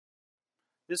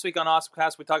This week on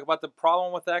AwesomeCast, we talk about the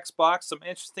problem with Xbox, some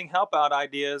interesting help-out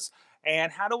ideas,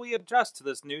 and how do we adjust to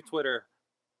this new Twitter.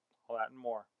 All that and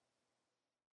more.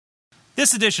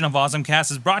 This edition of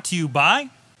AwesomeCast is brought to you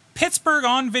by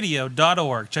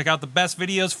PittsburghOnVideo.org. Check out the best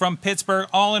videos from Pittsburgh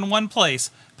all in one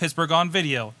place,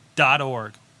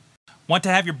 PittsburghOnVideo.org. Want to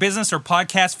have your business or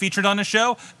podcast featured on the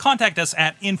show? Contact us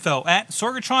at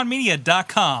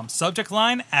info@sorgatronmedia.com. Subject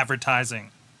line,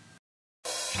 advertising.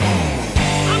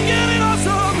 I'm getting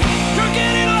awesome, you're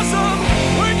getting awesome,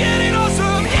 we're getting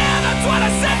awesome, yeah, that's what I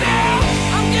said now.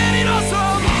 I'm getting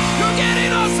awesome, you're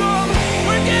getting awesome,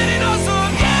 we're getting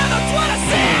awesome, yeah, that's what I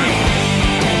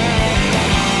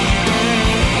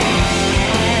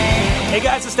said. Hey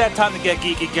guys, it's that time to get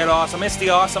geeky, get awesome. It's the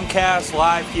AwesomeCast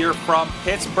live here from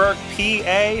Pittsburgh,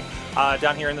 PA,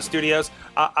 down here in the studios.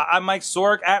 I'm Mike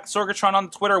Sorg at Sorgatron on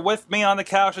Twitter. With me on the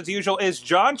couch, as usual, is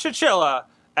John Chichilla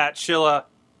at Chilla.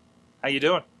 How you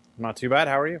doing? Not too bad.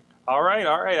 How are you? All right.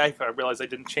 I realized I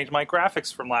didn't change my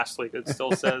graphics from last week. It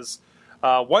still says,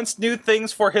 once new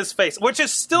things for his face, which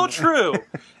is still true.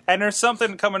 And there's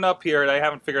something coming up here that I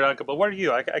haven't figured out. But what are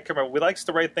you? I can't remember. We likes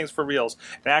to write things for reels.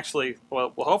 And actually,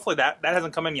 well hopefully that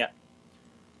hasn't come in yet.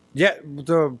 Yeah,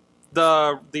 The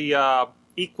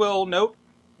Equal note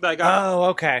that I got. Oh,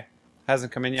 okay.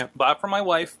 Hasn't come in yet. Bought for my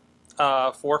wife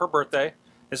for her birthday.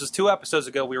 This was 2 episodes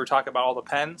ago. We were talking about all the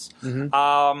pens.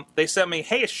 Mm-hmm. They sent me,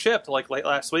 hey, it's shipped, like late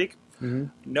last week. Mm-hmm.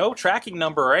 No tracking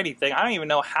number or anything. I don't even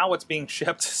know how it's being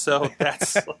shipped. So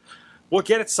that's we'll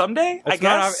get it someday. I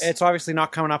guess It's obviously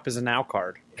not coming up as a now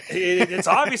card. it's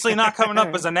obviously not coming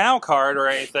up as a now card or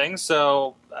anything.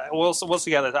 So we'll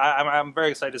see how that. I'm very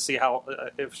excited to see how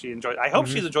if she enjoys. I hope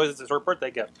she enjoys it as her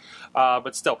birthday gift.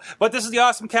 But still, this is the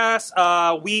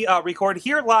AwesomeCast. We record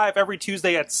here live every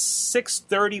Tuesday at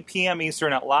 6:30 p.m.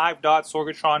 Eastern at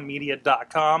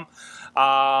live.sorgatronmedia.com.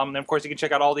 And of course, you can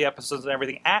check out all the episodes and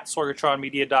everything at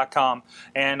sorgatronmedia.com.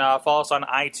 And follow us on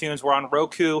iTunes. We're on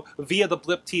Roku, via the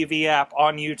Blip TV app,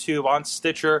 on YouTube, on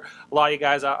Stitcher. A lot of you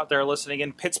guys out there listening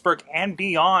in Pittsburgh and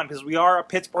beyond, because we are a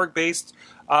Pittsburgh-based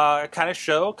kind of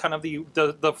show, kind of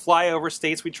the flyover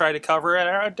states we try to cover, and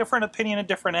a different opinion, a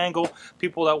different angle,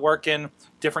 people that work in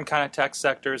different kind of tech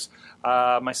sectors.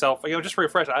 Myself, just to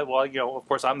refresh, of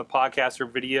course, I'm the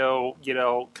podcaster, video,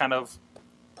 kind of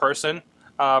person.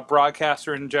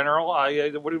 Broadcaster in general.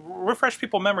 Refresh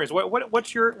people's memories. Where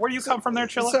do you come from there,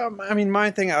 Chilla? So, I mean,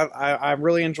 my thing, I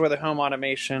really enjoy the home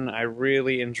automation. I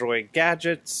really enjoy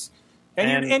gadgets.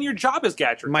 And your job is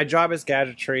gadgetry. My job is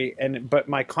gadgetry, but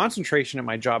my concentration at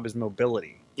my job is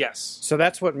mobility. Yes. So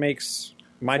that's what makes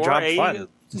my job fun.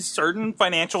 Certain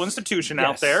financial institution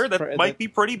out there that might be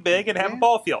pretty big and have a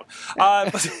ball field.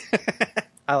 I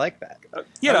like that.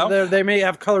 They may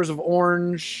have colors of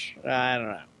orange. I don't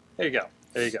know. There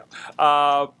you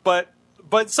go. But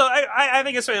so I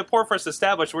think it's really important for us to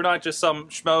establish we're not just some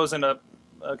schmoes in a.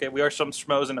 Okay, we are some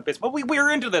schmoes in a base, but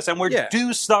we're into this and we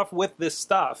do stuff with this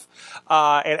stuff,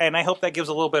 and I hope that gives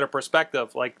a little bit of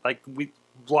perspective. Like a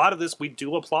lot of this we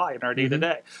do apply in our day to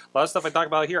day. A lot of stuff I talk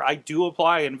about here I do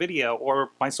apply in video or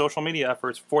my social media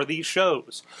efforts for these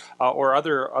shows or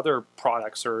other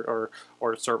products or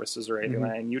services or anything.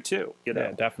 And you too,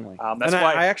 Yeah, definitely. That's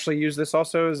why I actually use this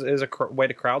also as a way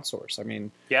to crowdsource. I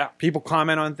mean, people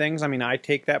comment on things. I mean, I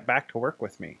take that back to work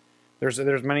with me. There's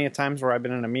many a times where I've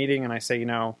been in a meeting and I say,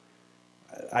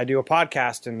 I do a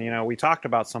podcast and, we talked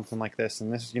about something like this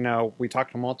and this, we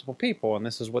talked to multiple people and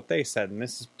this is what they said and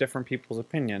this is different people's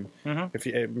opinion. Where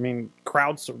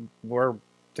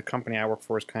the company I work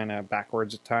for is kind of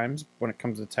backwards at times when it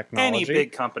comes to technology. Any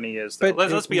big company is. But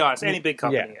let's be honest, any big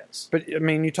company is. But,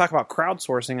 you talk about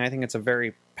crowdsourcing, I think it's a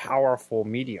very powerful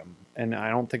medium and I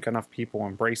don't think enough people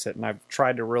embrace it and I've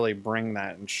tried to really bring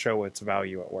that and show its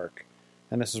value at work.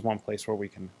 And this is one place where we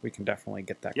can definitely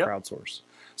get that crowdsource.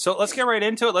 So let's get right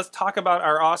into it. Let's talk about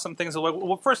our awesome things of the week.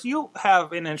 Well, first, you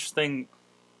have an interesting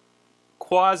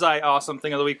quasi-awesome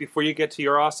thing of the week before you get to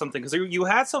your awesome thing. Because you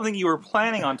had something you were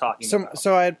planning on talking about.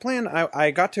 So I had planned,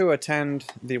 I got to attend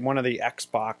one of the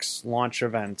Xbox launch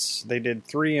events. They did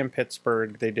 3 in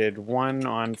Pittsburgh. They did 1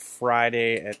 on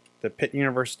Friday at the Pitt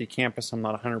University campus. I'm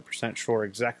not 100% sure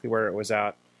exactly where it was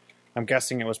at. I'm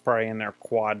guessing it was probably in their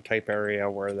quad type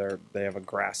area where they have a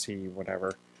grassy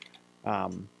whatever.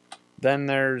 Then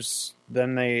on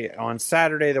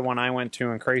Saturday, the one I went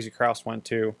to and Crazy Kraus went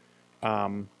to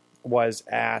was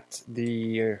at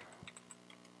the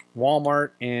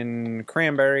Walmart in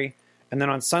Cranberry, and then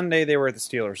on Sunday they were at the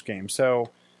Steelers game. So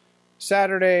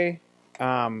Saturday,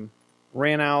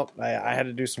 ran out. I had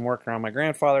to do some work around my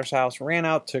grandfather's house. Ran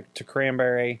out to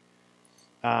Cranberry.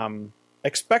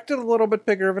 expected a little bit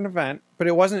bigger of an event, but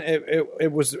it wasn't.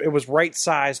 It was right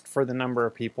sized for the number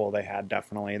of people they had.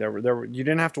 Definitely, you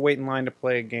didn't have to wait in line to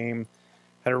play a game.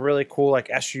 Had a really cool like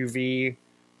SUV,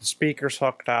 speakers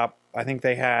hooked up. I think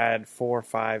they had 4,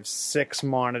 5, 6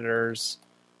 monitors.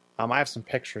 I have some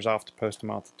pictures. I'll have to post them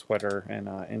out to Twitter and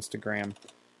Instagram.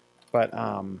 But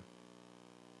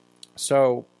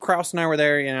so Kraus and I were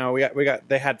there. You know,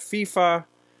 they had FIFA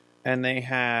and they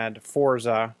had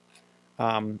Forza.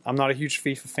 I'm not a huge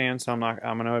FIFA fan, so I'm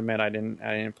going to admit I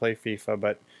didn't play FIFA,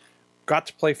 but got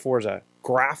to play Forza.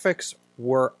 Graphics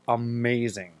were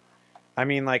amazing. I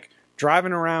mean, like,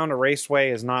 driving around a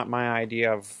raceway is not my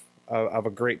idea of a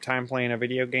great time playing a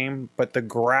video game, but the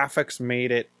graphics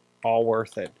made it all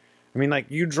worth it. I mean, like,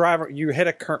 you hit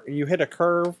a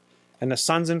curve, and the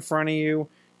sun's in front of you.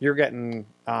 You're getting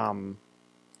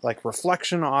like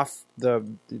reflection off the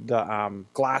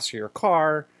glass of your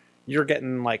car. You're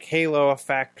getting like halo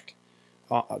effect.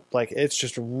 Like, it's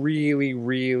just really,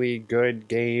 really good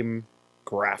game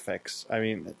graphics. I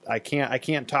mean, I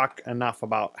can't talk enough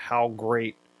about how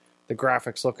great the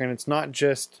graphics look, and it's not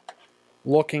just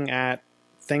looking at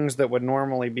things that would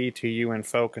normally be to you in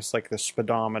focus, like the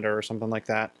speedometer or something like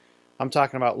that. I'm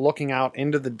talking about looking out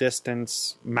into the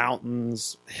distance,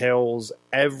 mountains, hills,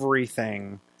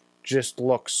 everything just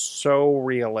looks so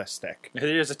realistic.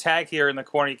 There's a tag here in the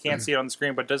corner. You can't see it on the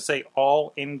screen, but it does say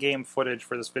all in-game footage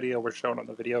for this video was shown on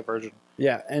the video version.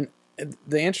 Yeah, and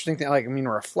the interesting thing, like, I mean,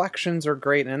 reflections are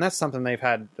great, and that's something they've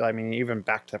had. I mean, even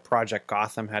back to Project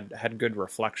Gotham had good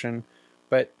reflection,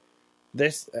 but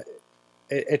this,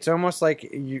 it's almost like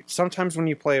you sometimes when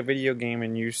you play a video game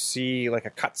and you see like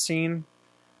a cutscene,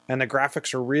 and the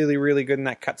graphics are really, really good in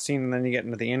that cutscene, and then you get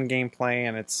into the in-game play,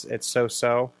 and it's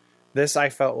so. This, I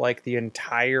felt like the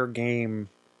entire game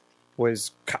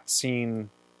was cutscene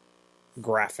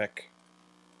graphic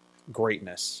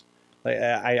greatness. Like,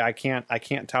 I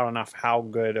can't tell enough how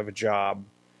good of a job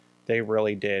they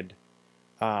really did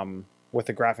with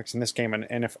the graphics in this game,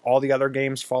 and if all the other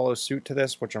games follow suit to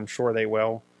this, which I'm sure they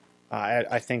will,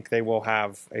 I think they will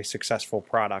have a successful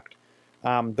product.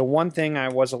 The one thing I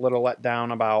was a little let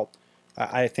down about,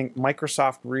 I think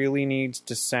Microsoft really needs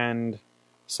to send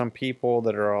some people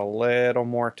that are a little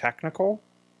more technical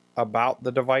about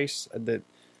the device. That,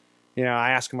 you know,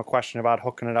 I asked them a question about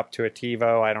hooking it up to a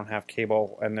TiVo. I don't have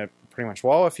cable, and they're pretty much,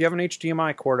 well, if you have an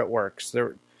HDMI cord, it works.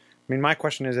 I mean, my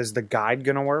question is the guide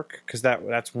going to work? Because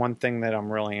that's one thing that I'm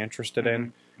really interested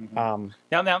in. Mm-hmm.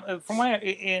 Now, from what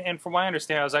I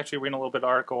understand, I was actually reading a little bit of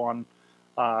article on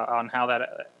how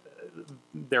that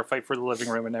their fight for the living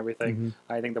room and everything. Mm-hmm.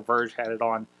 I think The Verge had it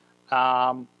on,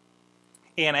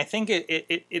 and I think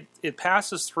it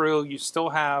passes through. You still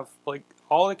have, like,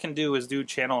 all it can do is do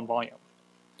channel and volume.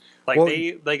 Like, well,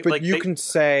 but you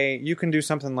can do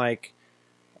something like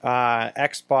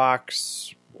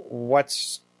Xbox.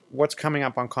 What's coming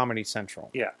up on Comedy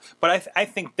Central? Yeah, but I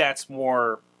think that's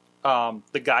more.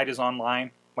 The guide is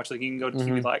online, much like you can go to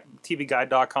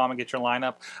TVGuide.com and get your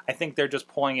lineup. I think they're just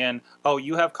pulling in, oh,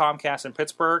 you have Comcast in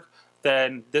Pittsburgh,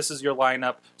 then this is your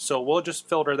lineup. So we'll just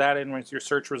filter that in with your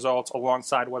search results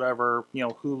alongside whatever, you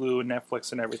know, Hulu,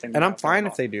 Netflix, and everything. And I'm fine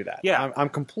if they do that. Yeah. I'm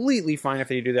completely fine if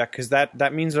they do that, because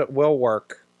that means it will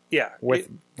work. Yeah, with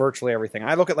virtually everything.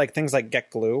 I look at like things like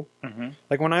GetGlue. Mm-hmm.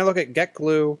 Like when I look at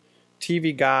GetGlue,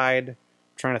 TV Guide, I'm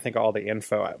trying to think of all the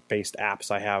info-based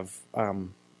apps I have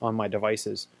on my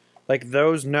devices. Like,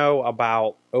 those know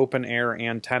about open-air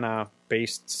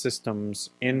antenna-based systems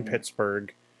in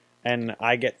Pittsburgh, and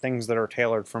I get things that are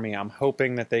tailored for me. I'm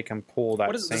hoping that they can pull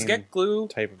that does same GetGlue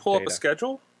type of pull data. up a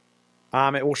schedule?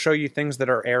 It will show you things that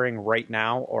are airing right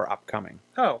now or upcoming.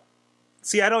 Oh.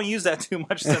 See, I don't use that too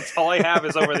much since all I have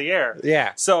is over the air.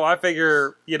 Yeah. So I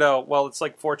figure, you know, well, it's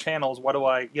like 4 channels. What do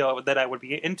I, you know, that I would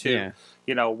be into? Yeah.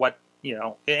 You know, what, you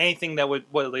know, anything that would,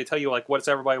 what they tell you, like, what's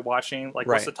everybody watching? Like,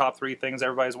 what's the top 3 things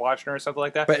everybody's watching or something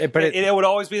like that? But it would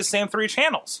always be the same 3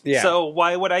 channels. Yeah. So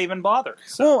why would I even bother?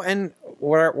 So. Well, and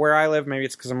where I live, maybe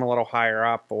it's because I'm a little higher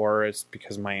up, or it's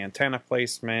because of my antenna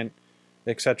placement,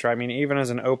 etc. I mean, even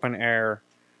as an open air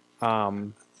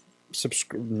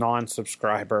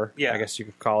non-subscriber, I guess you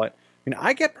could call it. I mean,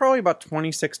 I get probably about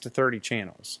 26 to 30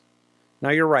 channels. Now,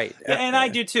 you're right. And I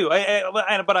do too.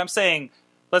 But I'm saying,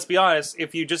 let's be honest,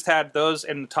 if you just had those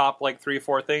in the top, like, 3 or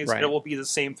 4 things, right, it will be the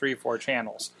same 3 or 4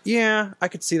 channels. Yeah, I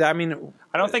could see that. I mean,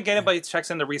 I don't think anybody checks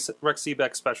in the Rex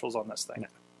Seebeck specials on this thing. No.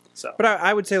 So, but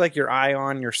I would say, like, your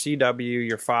ION, your CW,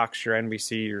 your Fox, your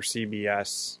NBC, your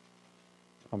CBS.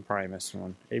 I'm probably missing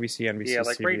one. ABC, NBC, yeah,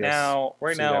 like CBS, right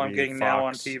CW, now I'm getting Fox, Now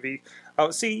on TV.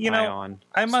 Oh, see, you know, ION.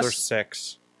 I must, There's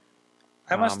 6.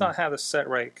 I must not have this set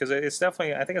right, because it's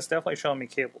definitely, I think it's definitely showing me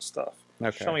cable stuff.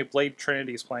 Okay. Show me Blade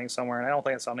Trinity's playing somewhere, and I don't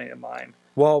think it's on any of mine.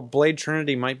 Well, Blade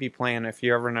Trinity might be playing. If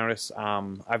you ever notice,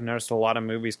 I've noticed a lot of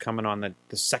movies coming on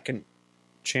the second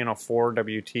channel 4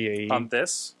 WTAE On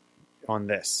this? on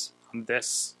this. On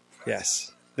this.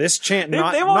 Yes, this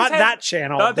channel, They've always not had- that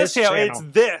channel. Not this channel, channel.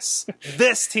 it's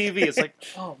this TV. It's like,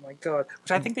 oh my god. Which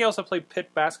I think they also play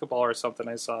Pitt basketball or something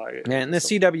I saw. Yeah, and the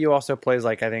CW also plays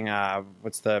like I think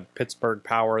what's the Pittsburgh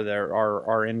Power? There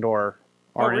our indoor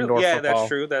indoor yeah,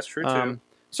 football. that's true too.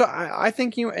 So I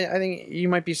think you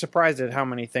might be surprised at how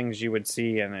many things you would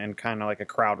see and kind of like a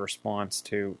crowd response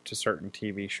to certain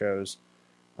TV shows.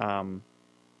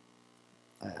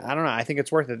 I don't know. I think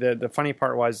it's worth it. The funny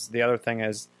part was the other thing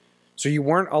is, so you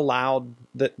weren't allowed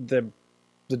the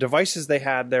devices they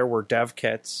had there were dev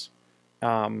kits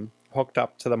hooked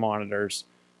up to the monitors.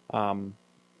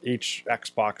 Each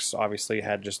Xbox obviously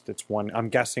had just its one. I'm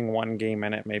guessing one game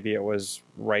in it. Maybe it was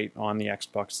right on the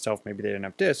Xbox itself. Maybe they didn't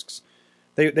have discs.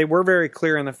 They were very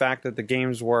clear in the fact that the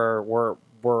games were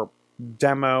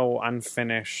demo,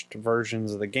 unfinished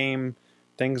versions of the game.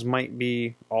 Things might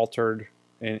be altered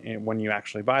when you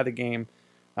actually buy the game.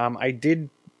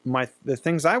 The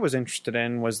things I was interested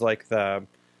in was like the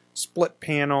split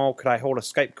panel. Could I hold a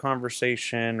Skype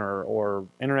conversation or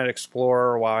Internet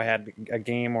Explorer while I had a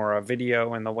game or a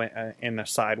video in the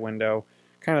side window?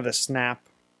 Kind of the Snap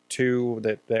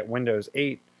 2 that Windows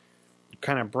 8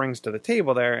 kind of brings to the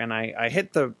table there. And I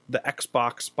hit the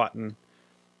Xbox button,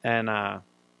 and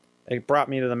it brought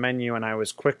me to the menu, and I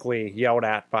was quickly yelled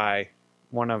at by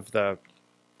one of the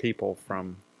people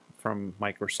from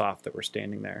Microsoft that were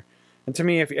standing there. And to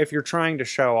me, if you're trying to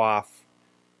show off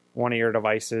one of your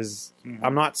devices,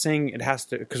 I'm not saying it has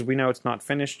to, because we know it's not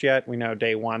finished yet. We know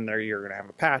day one there you're going to have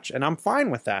a patch, and I'm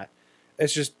fine with that.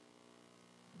 It's just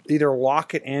either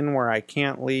lock it in where I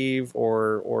can't leave,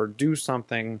 or do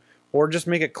something, or just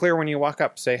make it clear when you walk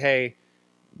up. Say, hey,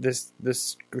 this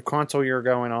console you're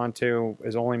going on to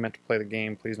is only meant to play the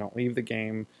game. Please don't leave the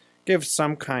game. Give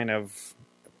some kind of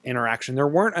interaction. There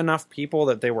weren't enough people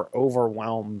that they were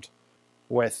overwhelmed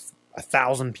with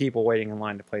 1,000 people waiting in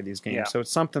line to play these games. Yeah. So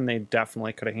it's something they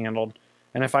definitely could have handled.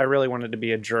 And if I really wanted to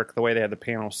be a jerk, the way they had the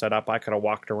panel set up, I could have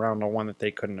walked around to one that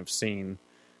they couldn't have seen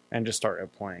and just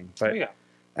started playing. But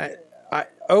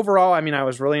overall, I mean, I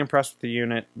was really impressed with the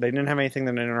unit. They didn't have anything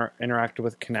that interacted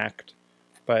with Kinect,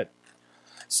 but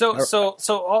So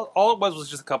all it was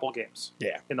just a couple of games.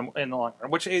 Yeah. In the long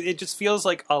run, which it just feels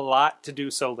like a lot to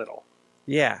do so little.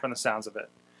 yeah, From the sounds of it.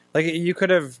 like you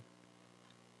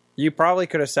probably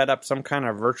could have set up some kind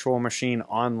of virtual machine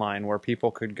online where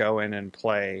people could go in and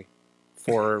play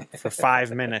for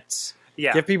 5 minutes.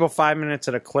 Yeah. Give people 5 minutes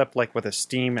at a clip, like with a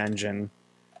Steam engine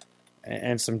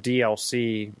and some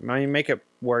DLC. I mean, make it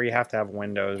where you have to have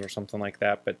Windows or something like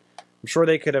that. But I'm sure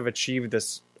they could have achieved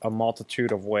this a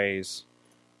multitude of ways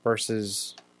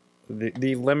versus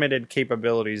the limited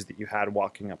capabilities that you had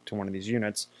walking up to one of these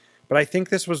units. But I think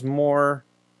this was more.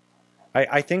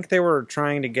 I think they were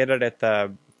trying to get it at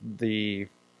the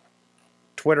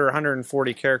Twitter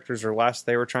 140 characters or less.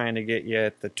 They were trying to get you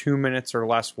at the 2 minutes or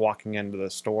less walking into the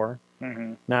store.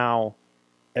 Mm-hmm. Now,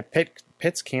 at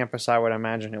Pitt's campus, I would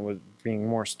imagine it was being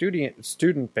more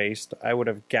student based. I would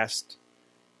have guessed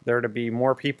there to be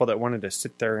more people that wanted to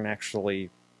sit there and actually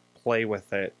play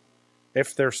with it,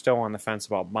 if they're still on the fence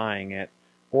about buying it,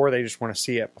 or they just want to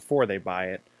see it before they buy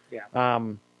it. Yeah.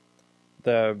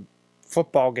 The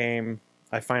football game,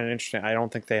 I find it interesting. I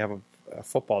don't think they have a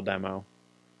football demo.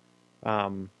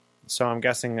 So I'm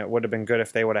guessing it would have been good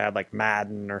if they would have had like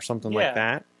Madden or something like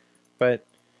that. But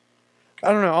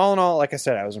I don't know. All in all, like I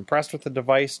said, I was impressed with the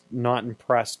device, not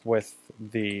impressed with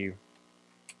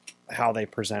how they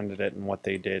presented it and what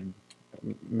they did,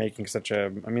 making such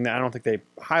a. I mean, I don't think they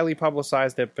highly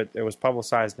publicized it, but it was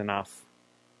publicized enough.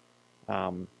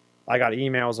 I got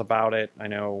emails about it. I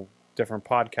know different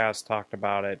podcasts talked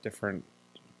about it. Different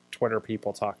Twitter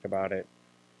people talked about it.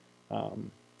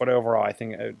 But overall, I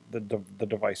think the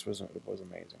device was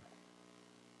amazing.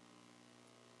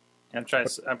 I'm trying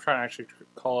to actually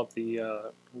call up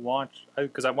the launch,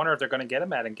 because I wonder if they're going to get a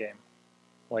Madden game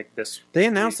like this. They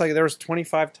announced like there was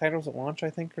 25 titles at launch, I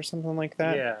think, or something like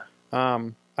that. Yeah.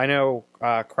 I know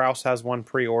Kraus has one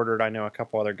pre-ordered. I know a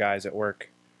couple other guys at work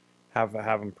have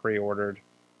them pre-ordered.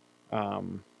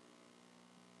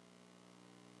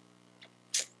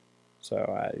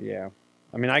 Yeah.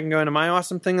 I mean, I can go into my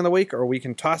awesome thing of the week, or we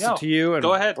can toss it to you and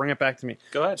go ahead. Bring it back to me.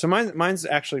 Go ahead. So mine's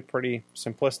actually pretty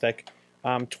simplistic.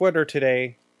 Twitter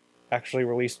today actually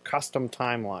released custom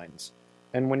timelines.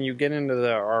 And when you get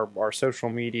into our social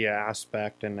media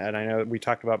aspect, and I know we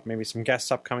talked about maybe some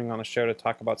guests upcoming on the show to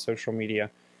talk about social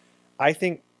media, I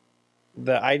think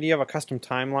the idea of a custom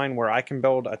timeline where I can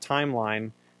build a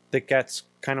timeline that gets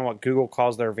kind of what Google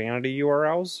calls their vanity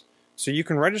URLs. So you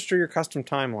can register your custom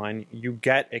timeline,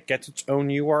 it gets its own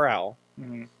URL,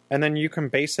 Mhm. and then you can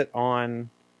base it on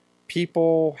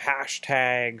people,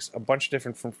 hashtags, a bunch of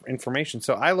different information.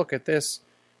 So I look at this,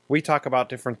 we talk about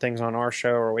different things on our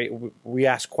show, or we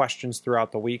ask questions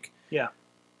throughout the week. Yeah.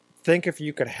 Think if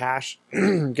you could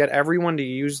get everyone to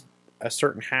use a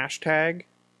certain hashtag,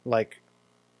 like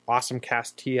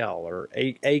AwesomeCastTL or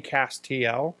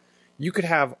ACastTL, you could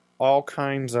have all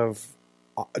kinds of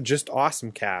just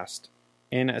AwesomeCast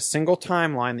in a single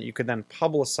timeline that you could then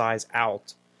publicize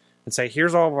out and say,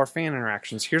 here's all of our fan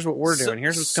interactions, here's what we're doing,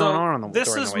 here's what's going on This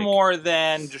during is the week. more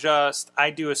than just I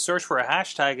do a search for a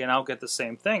hashtag and I'll get the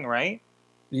same thing, right?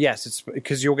 Yes, it's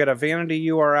because you'll get a vanity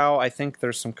URL. I think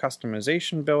there's some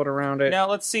customization built around it. Now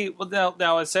let's see. Well,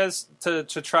 now it says to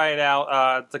try it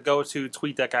out to go to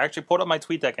TweetDeck. I actually pulled up my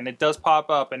TweetDeck and it does pop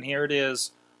up, and here it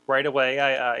is right away.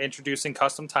 Introducing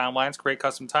custom timelines. Create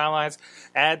custom timelines.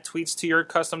 Add tweets to your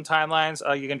custom timelines.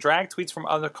 You can drag tweets from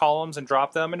other columns and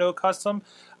drop them into a custom.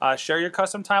 Share your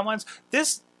custom timelines.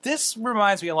 This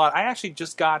reminds me a lot. I actually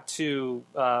just got to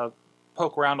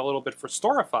poke around a little bit for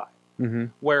Storify. Mm-hmm.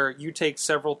 Where you take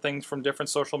several things from different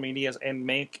social medias and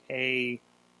make a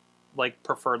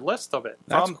preferred list of it.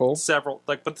 That's from cool. Several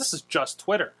but this is just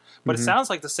Twitter. But Mm-hmm. it sounds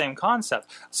like the same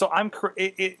concept. So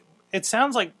it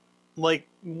sounds like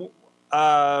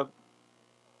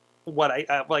what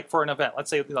I like for an event. Let's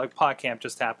say like PodCamp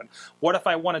just happened. What if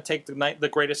I want to take the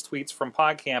greatest tweets from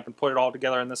PodCamp and put it all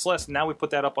together in this list? And now we put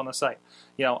that up on the site.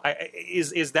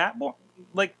 Is that more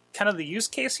like kind of the use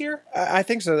case here? I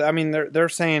think so. I mean, they're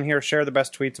saying here, share the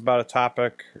best tweets about a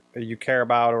topic you care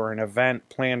about or an event,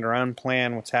 planned or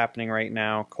unplanned, what's happening right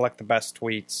now. Collect the best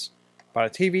tweets about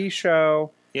a TV show.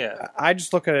 Yeah. I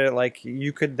just look at it like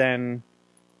you could then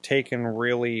take and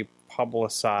really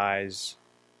publicize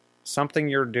something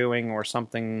you're doing or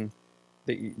something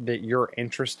that you're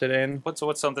interested in. What's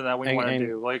something that we want to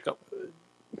do? Like,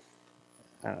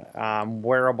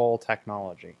 Wearable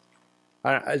technology.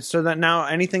 So that now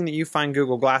anything that you find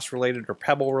Google Glass related or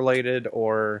Pebble related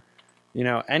or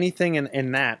anything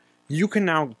in that, you can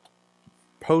now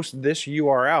post this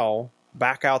URL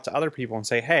back out to other people and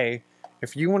say, hey,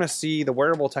 if you want to see the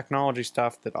wearable technology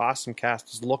stuff that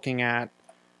AwesomeCast is looking at,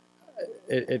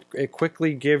 it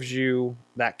quickly gives you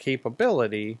that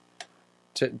capability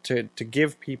to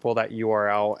give people that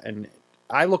URL. And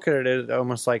I look at it as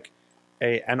almost like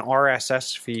an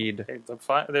RSS feed.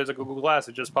 There's a Google Glass.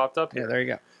 It just popped up here. Yeah, there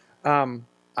you go.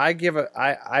 I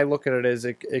look at it as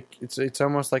it's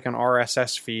almost like an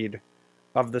RSS feed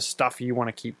of the stuff you want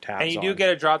to keep tabs on. And you do get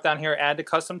a drop down here, add to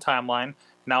custom timeline.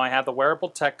 Now I have the wearable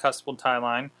tech custom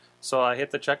timeline. So I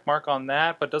hit the check mark on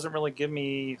that, but it doesn't really give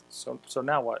me... So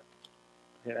now what?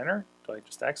 Hit enter? Do I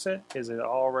just exit? Is it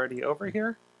already over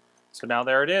here? So now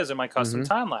there it is in my custom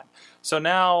timeline. So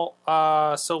now,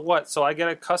 so what? So I get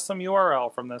a custom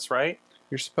URL from this, right?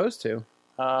 You're supposed to.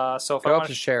 So if Go I up want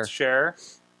to share.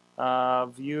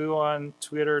 View on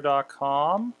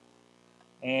twitter.com.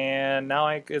 And now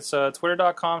it's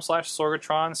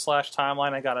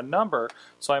twitter.com/Sorgatron/timeline. I got a number.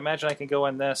 So I imagine I can go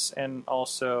in this and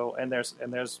also, and there's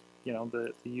the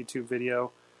YouTube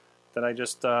video that I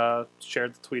just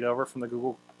shared the tweet over from the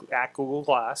Google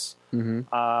Glass.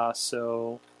 Mm-hmm.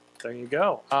 So there you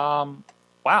go.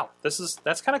 Wow,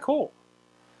 that's kind of cool.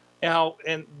 Now,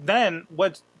 and then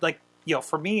what,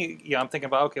 for me, I'm thinking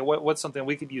about, okay, what's something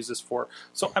we could use this for?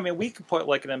 So, I mean, we could put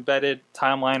like an embedded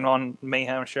timeline on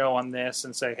Mayhem Show on this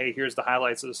and say, hey, here's the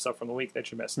highlights of the stuff from the week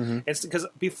that you missed. Mm-hmm. It's because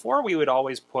before we would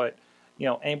always put,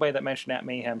 anybody that mentioned at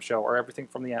Mayhem Show or everything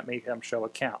from the at Mayhem Show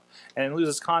account, and it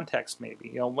loses context.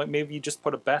 Maybe maybe you just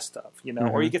put a best of,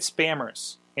 or you get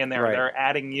spammers in there. Right. They're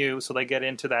adding you, so they get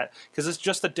into that because it's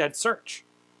just a dead search.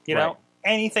 Right.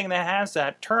 Anything that has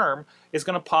that term is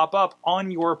going to pop up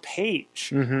on your page.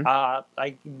 Mm-hmm.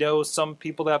 I know some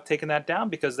people that have taken that down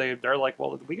because they're like,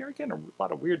 well, we are getting a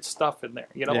lot of weird stuff in there,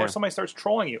 Yeah. Or somebody starts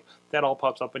trolling you, that all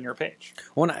pops up on your page.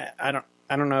 Well, I don't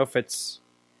know if it's,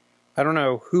 I don't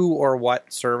know who or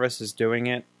what service is doing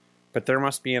it, but there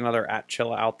must be another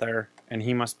 @Chilla out there, and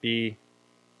he must be,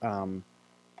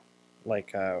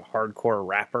 like a hardcore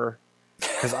rapper.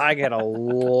 Because I get a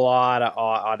lot of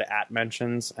odd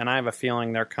 @mentions, and I have a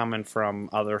feeling they're coming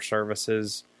from other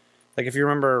services. Like if you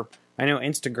remember, I know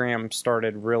Instagram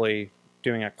started really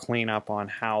doing a cleanup on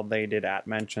how they did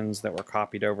 @mentions that were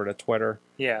copied over to Twitter.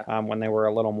 Yeah. When they were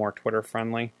a little more Twitter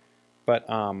friendly. But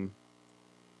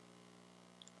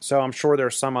so I'm sure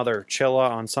there's some other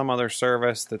Chilla on some other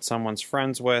service that someone's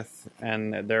friends with,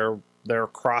 and they're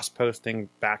cross posting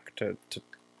back to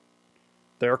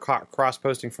they're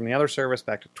cross-posting from the other service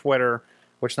back to Twitter,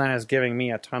 which then is giving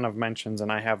me a ton of mentions,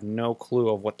 and I have no clue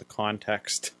of what the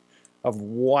context of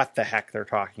what the heck they're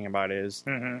talking about is.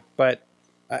 Mm-hmm. But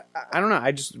I don't know.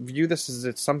 I just view this as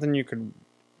it's something you could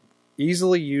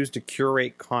easily use to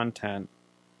curate content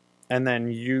and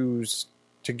then use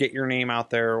to get your name out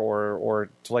there or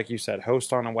to, like you said,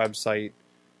 host on a website.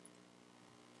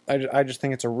 I just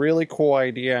think it's a really cool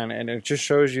idea, and it just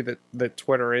shows you that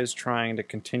Twitter is trying to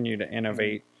continue to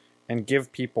innovate and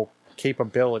give people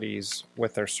capabilities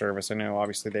with their service. I know,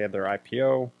 obviously, they had their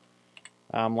IPO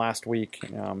last week.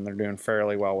 They're doing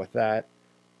fairly well with that,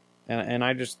 and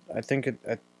I think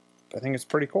it's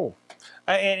pretty cool.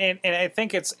 And I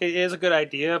think it is a good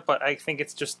idea, but I think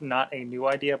it's just not a new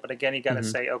idea. But again, you got to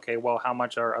say, okay, well, how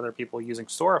much are other people using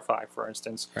Storify, for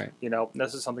instance? Right. You know,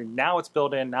 this is something now it's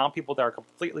built in. Now people that are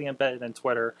completely embedded in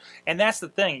Twitter, and that's the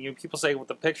thing. People say with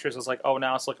the pictures, it's like, oh,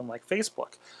 now it's looking like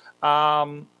Facebook.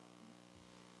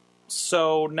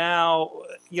 So now,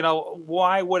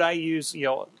 why would I use,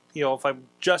 if I'm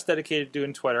just dedicated to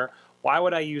doing Twitter, why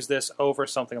would I use this over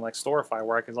something like Storify,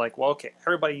 where I can well, okay,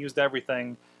 everybody used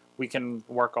everything. We can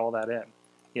work all that in,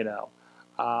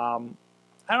 I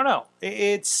don't know.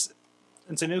 It's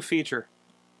a new feature.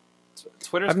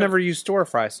 I've never used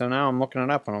Storify, so now I'm looking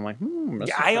it up and I'm like,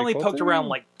 yeah, I only poked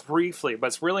around briefly, but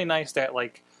it's really nice that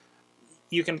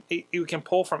you can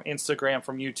pull from Instagram,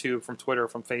 from YouTube, from Twitter,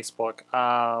 from Facebook,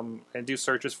 and do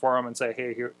searches for them and say,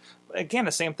 hey, here. Again,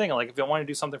 the same thing. Like if you want to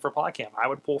do something for Podcam, I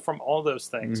would pull from all those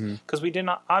things because we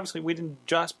didn't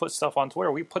just put stuff on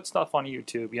Twitter. We put stuff on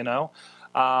YouTube.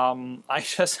 I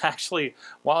just actually,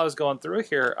 while I was going through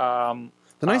here,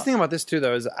 the nice thing about this too,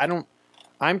 though, is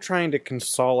I'm trying to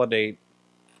consolidate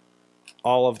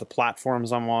all of the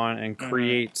platforms I'm on and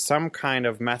create some kind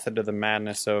of method of the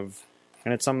madness of.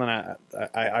 And it's something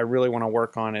I really want to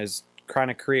work on, is trying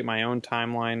to create my own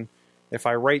timeline. If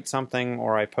I write something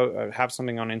or I have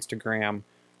something on Instagram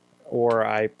or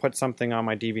I put something on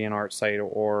my DeviantArt site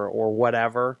or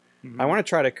whatever, I want to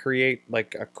try to create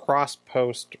like a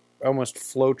cross-post, almost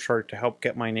flowchart to help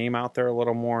get my name out there a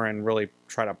little more and really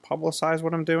try to publicize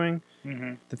what I'm doing.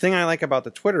 The thing I like about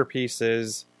the Twitter piece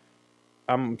is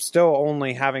I'm still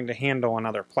only having to handle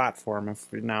another platform. If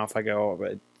I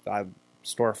go...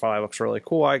 Storify looks really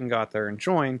cool, I can go out there and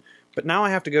join, but now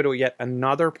I have to go to yet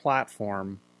another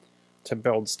platform to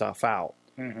build stuff out.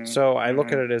 So I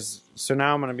look at it as, so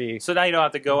now I'm going to be... So now you don't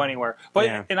have to go anywhere.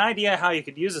 But an idea how you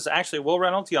could use this, actually, Will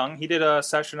Reynolds Young, he did a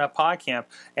session at PodCamp,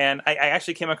 and I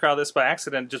actually came across this by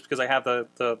accident just because I have the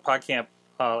PodCamp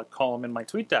column in my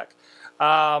TweetDeck.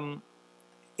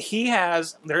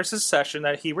 There's his session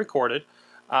that he recorded,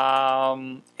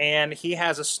 and he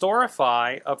has a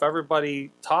Storify of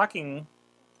everybody talking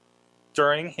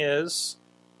during his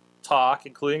talk,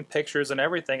 including pictures and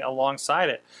everything alongside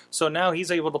it. So now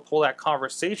he's able to pull that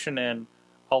conversation in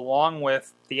along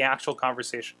with the actual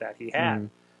conversation that he had.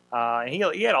 And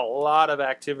he had a lot of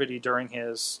activity during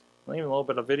his, even a little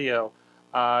bit of video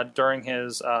during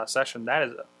his session. That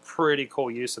is a pretty cool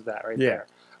use of that there.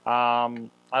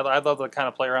 I'd love to kind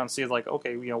of play around and see,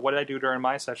 okay, what did I do during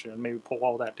my session, and maybe pull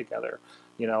all that together,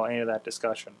 any of that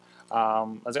discussion.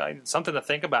 Something to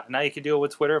think about. Now you can do it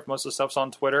with Twitter if most of the stuff's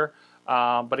on Twitter.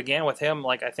 But again, with him,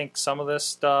 I think some of this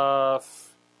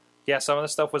stuff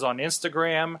was on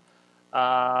Instagram.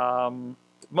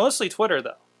 Mostly Twitter,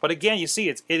 though. But again, you see,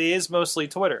 it is mostly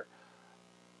Twitter.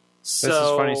 So, this is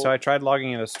funny. So I tried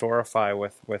logging into Storify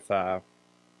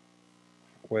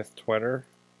with Twitter,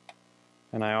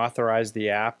 and I authorized the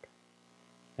app,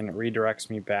 and it redirects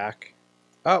me back.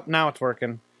 Oh, now it's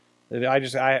working.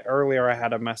 Earlier I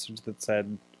had a message that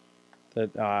said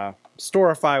that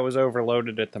Storify was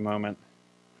overloaded at the moment.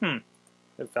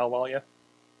 It fell well, yeah.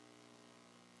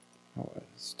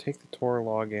 Let's take the Tor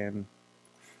login.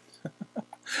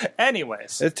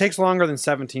 Anyways. It takes longer than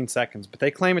 17 seconds, but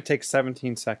they claim it takes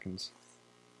 17 seconds.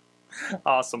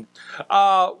 Awesome.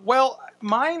 Well,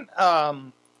 mine,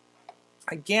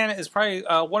 again, is probably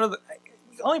one of the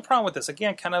only problem with this.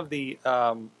 Again, kind of the,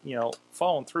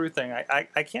 following through thing.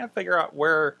 I can't figure out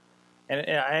where, and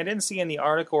I didn't see in the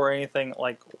article or anything,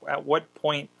 at what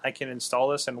point I can install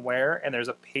this and where, and there's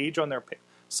a page on their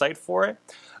site for it.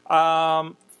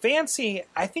 Fancy,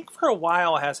 I think for a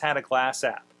while, has had a Glass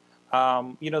app.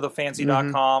 The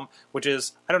Fancy.com, which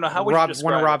is, I don't know, how would you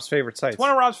describe it? One of Rob's favorite sites. It's one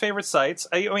of Rob's favorite sites.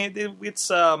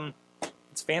 It's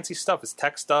fancy stuff. It's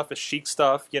tech stuff. It's chic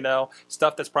stuff,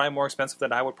 stuff that's probably more expensive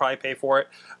than I would probably pay for it.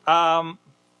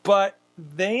 But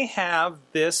they have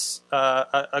this,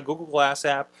 a Google Glass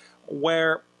app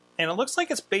and it looks like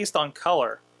it's based on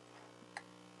color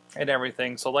and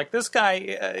everything. So this guy,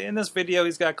 in this video,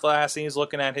 he's got glass and he's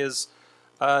looking at his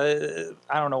I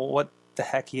don't know what the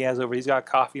heck he has over. He's got a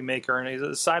coffee maker, and he's at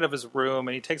the side of his room,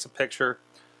 and he takes a picture.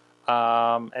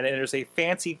 And there's a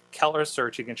fancy Keller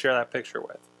search you can share that picture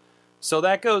with. So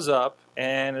that goes up,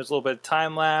 and there's a little bit of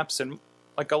time lapse, and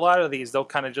like a lot of these, they'll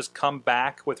kind of just come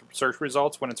back with search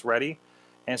results when it's ready.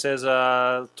 And it says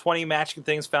 20 matching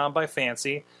things found by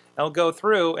Fancy. And it'll go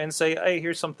through and say, hey,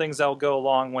 here's some things that'll go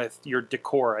along with your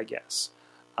decor, I guess.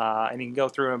 And you can go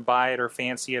through and buy it or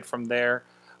fancy it from there.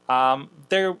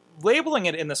 They're labeling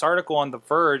it in this article on The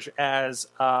Verge as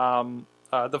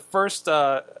the first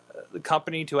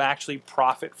company to actually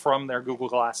profit from their Google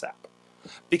Glass app.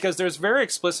 Because there's very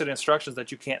explicit instructions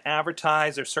that you can't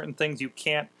advertise. There's certain things you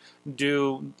can't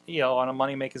do, on a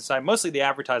money-making side. Mostly the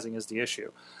advertising is the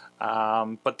issue.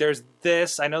 But there's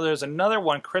this. I know there's another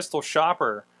one, Crystal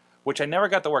Shopper, which I never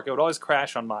got to work. It would always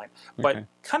crash on mine. But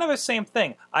kind of the same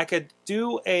thing. I could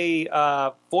do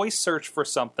a voice search for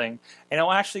something, and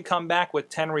it'll actually come back with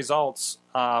 10 results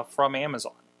from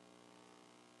Amazon.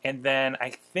 And then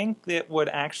I think it would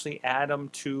actually add them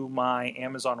to my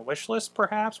Amazon wish list,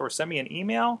 perhaps, or send me an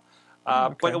email.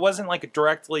 But it wasn't like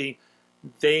directly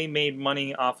they made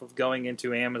money off of going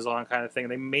into Amazon kind of thing.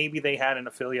 Maybe they had an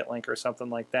affiliate link or something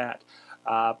like that.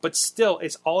 But still,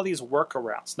 it's all these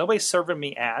workarounds. Nobody's serving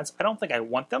me ads. I don't think I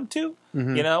want them to.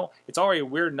 Mm-hmm. It's already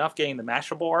weird enough getting the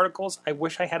Mashable articles. I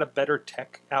wish I had a better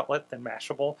tech outlet than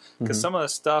Mashable. Because some of the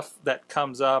stuff that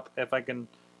comes up, if I can...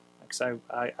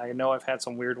 I know I've had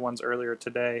some weird ones earlier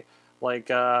today, like,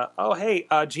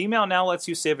 Gmail now lets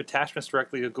you save attachments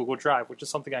directly to Google Drive, which is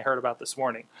something I heard about this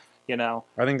morning, I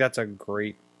think that's a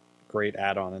great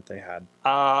add-on that they had.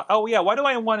 Why do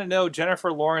I want to know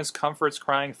Jennifer Lawrence Comfort's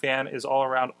crying fan is all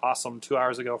around awesome 2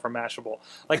 hours ago from Mashable?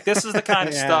 Like, this is the kind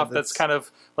of stuff that's kind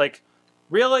of like,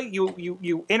 really?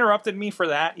 You interrupted me for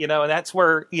that, and that's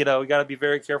where, you got to be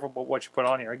very careful about what you put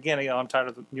on here. Again, I'm tired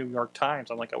of the New York Times.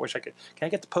 I'm like, I wish I could. Can I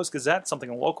get the Post-Gazette,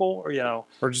 something local, or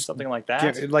just something like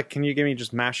that? Can you give me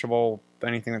just Mashable,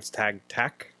 anything that's tagged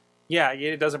tech? Yeah,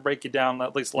 it doesn't break you down,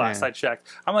 at least last I checked.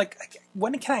 I'm like,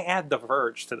 when can I add The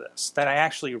Verge to this that I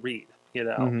actually read,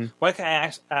 When can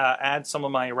I add some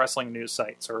of my wrestling news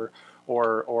sites or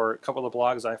a couple of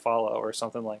blogs I follow or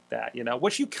something like that,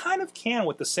 which you kind of can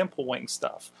with the Simple Wing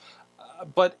stuff.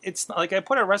 But it's not, like I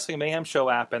put a Wrestling Mayhem Show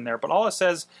app in there, but all it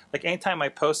says, like anytime I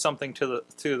post something to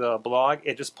the blog,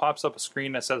 it just pops up a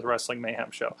screen that says Wrestling Mayhem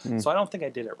Show. So I don't think I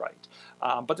did it right.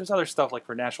 But there's other stuff like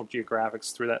for National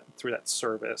Geographics through that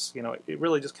service. It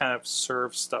really just kind of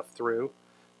serves stuff through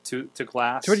to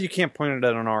Glass. So you can't point it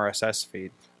at an RSS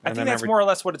feed. I think that's more or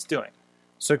less what it's doing.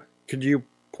 So could you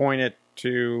point it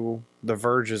to The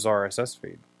Verge's RSS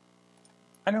feed?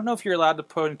 I don't know if you're allowed to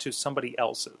put into somebody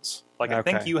else's. I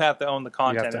think you have to own the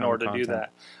content in order to do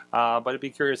that. But I'd be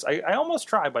curious. I almost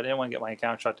tried, but I didn't want to get my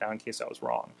account shut down in case I was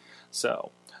wrong.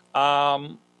 So,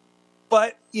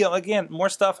 but again, more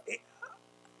stuff.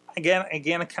 Again,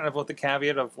 kind of with the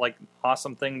caveat of like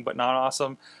awesome thing, but not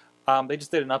awesome. They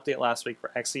just did an update last week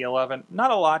for XE11.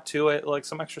 Not a lot to it. Like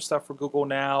some extra stuff for Google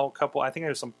Now. I think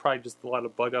there's probably just a lot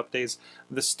of bug updates.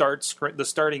 The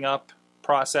starting up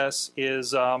process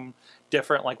is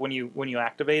different, like when you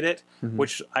activate it,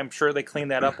 which I'm sure they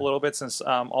cleaned that up a little bit since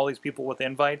all these people with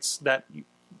invites that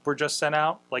were just sent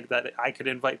out, like that I could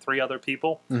invite 3 other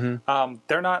people.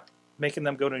 They're not making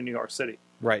them go to New York City.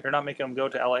 Right. They're not making them go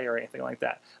to LA or anything like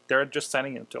that. They're just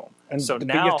sending it to them. And so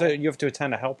now you have to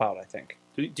attend a help out, I think.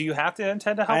 Do you have to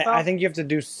intend to help out? I think you have to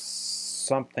do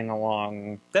something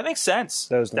along. That makes sense.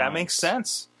 Those that lines. makes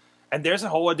sense. And there's a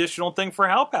whole additional thing for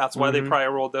help outs. Why they probably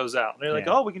rolled those out. And they're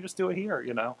like, we can just do it here,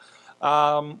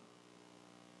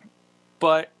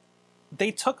 But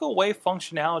they took away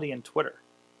functionality in Twitter,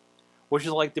 which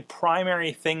is like the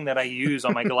primary thing that I use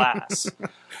on my Glass.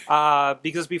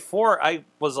 Because before I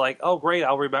was like, oh great,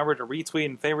 I'll remember to retweet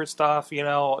and favorite stuff, and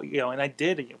I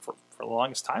did for the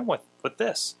longest time with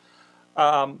this.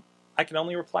 I can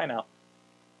only reply now.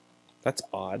 That's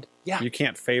odd. Yeah. You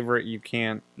can't favorite, you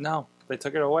can't... No, they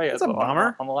took it away. That's a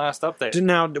bummer. On the last update.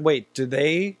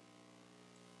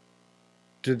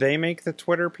 Do they make the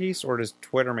Twitter piece, or does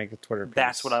Twitter make the Twitter piece?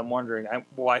 That's what I'm wondering.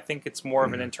 I think it's more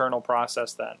of an internal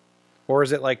process then. Or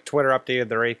is it like Twitter updated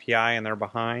their API and they're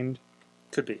behind?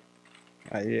 Could be.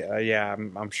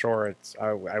 I'm sure it's...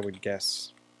 I would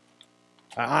guess.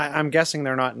 I'm guessing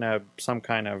they're not in some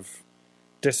kind of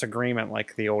disagreement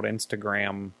like the old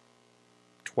Instagram,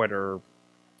 Twitter.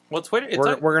 Well, Twitter...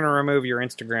 We're going to remove your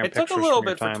Instagram pictures. It took a little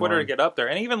bit for Twitter to get up there.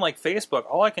 And even like Facebook,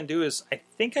 all I can do is... I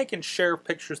think I can share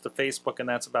pictures to Facebook, and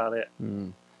that's about it.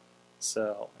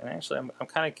 So, and actually, I'm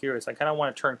kind of curious. I kind of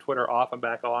want to turn Twitter off and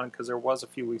back on, because there was a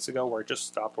few weeks ago where it just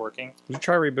stopped working. You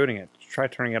try rebooting it. Try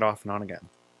turning it off and on again.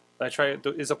 I try.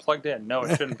 Is it plugged in? No,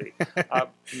 it shouldn't be.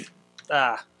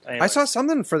 Anyways. I saw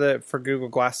something for Google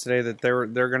Glass today that they're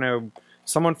gonna.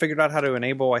 Someone figured out how to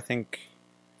enable, I think,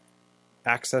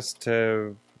 access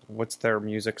to what's their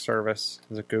music service?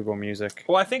 Is it Google Music?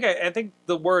 Well, I think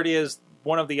the word is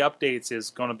one of the updates is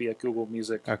going to be a Google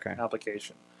Music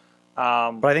application.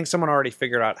 But I think someone already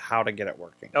figured out how to get it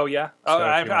working. Oh yeah, So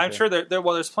I'm sure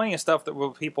there's plenty of stuff that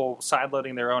will people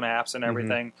sideloading their own apps and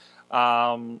everything.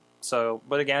 So,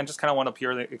 but again, I just kind of want a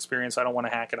pure experience. I don't want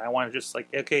to hack it. I want to just like,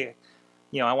 okay,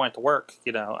 I want it to work.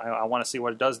 I want to see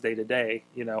what it does day to day.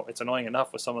 It's annoying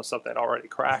enough with some of the stuff that already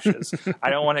crashes. I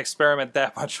don't want to experiment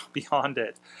that much beyond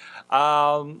it.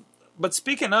 But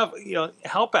speaking of,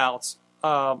 help outs,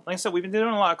 like I said, we've been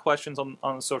doing a lot of questions on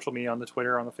the social media, on the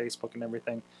Twitter, on the Facebook, and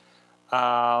everything.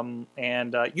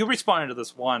 And you responded to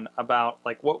this one about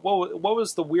like what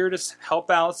was the weirdest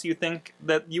help outs you think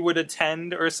that you would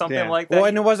attend or something like that? Well,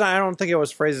 and it wasn't. I don't think it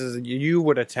was phrases you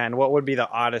would attend. What would be the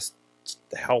oddest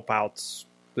help outs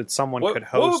that someone could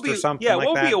host or something like that?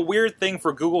 Yeah, what would be a weird thing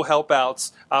for Google help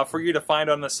outs for you to find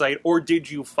on the site, or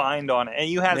did you find on it? And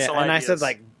you had some and ideas. I said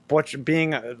like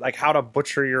being like how to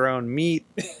butcher your own meat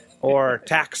or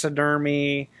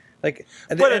taxidermy. Like,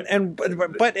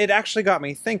 but it actually got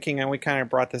me thinking, and we kind of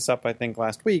brought this up, I think,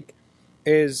 last week,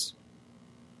 is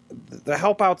the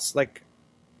help outs, like,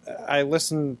 I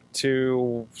listened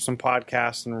to some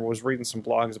podcasts and was reading some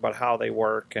blogs about how they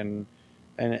work and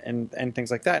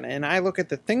things like that. And I look at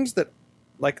the things that,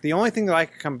 like, the only thing that I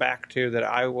could come back to that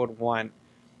I would want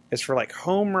is for, like,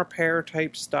 home repair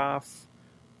type stuff,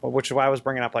 which is why I was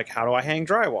bringing up, like, how do I hang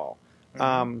drywall?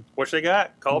 Which they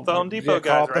got. Call up the Home Depot guys,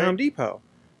 call up right? the Home Depot.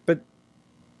 But,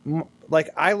 like,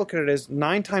 I look at it as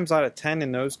 9 times out of 10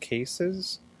 in those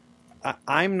cases,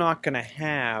 I'm not going to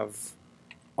have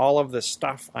all of the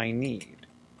stuff I need.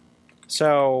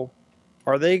 So,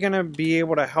 are they going to be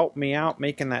able to help me out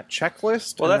making that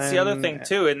checklist? Well, that's the other thing,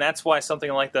 too, and that's why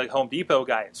something like the Home Depot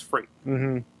guy is free.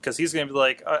 Mm-hmm. Because he's going to be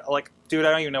like, dude,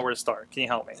 I don't even know where to start. Can you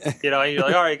help me? You're like,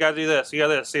 all right, you got to do this. You got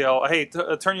this. Hey,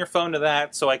 turn your phone to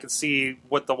that so I can see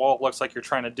what the wall looks like you're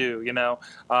trying to do. You're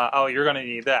going to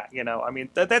need that. I mean,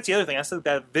 that's the other thing. I think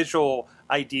that visual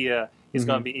idea is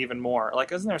going to be even more.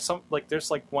 Like, isn't there some, like, there's,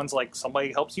 like, ones like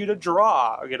somebody helps you to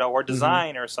draw, or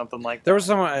design or something like that. There was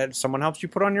someone helps you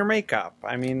put on your makeup.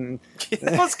 I mean...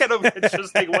 That was kind of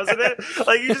interesting, wasn't it?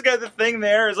 Like, you just got the thing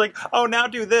there. It's like, oh, now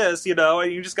do this,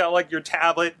 and you just got, like, your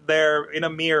tablet there in a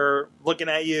mirror looking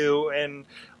at you, and,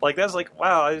 like, that's like,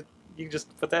 wow, you can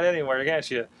just put that anywhere,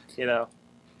 can't you?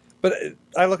 But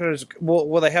I look at it as,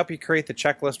 will they help you create the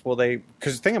checklist? Will they...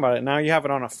 Because think about it, now you have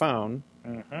it on a phone.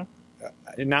 Mm-hmm.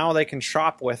 Now they can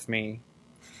shop with me.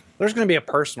 There's going to be a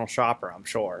personal shopper, I'm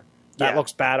sure. That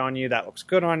looks bad on you. That looks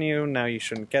good on you. No, you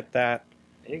shouldn't get that.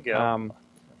 There you go.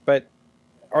 But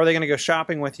are they going to go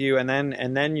shopping with you, and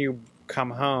then you come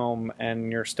home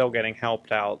and you're still getting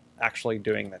helped out actually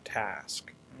doing the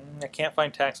task? I can't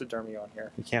find taxidermy on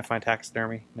here. You can't find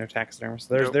taxidermy? No taxidermists?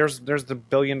 There's the $1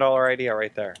 billion idea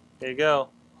right there. There you go.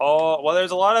 Oh, well, there's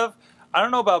a lot of... I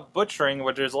don't know about butchering,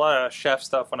 but there's a lot of chef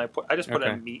stuff. I just put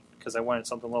in meat because I wanted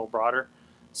something a little broader.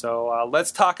 So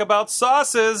let's talk about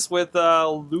sauces with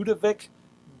Ludovic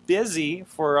Busy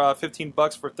for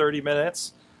 $15 for 30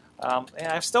 minutes. And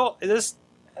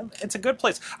it's a good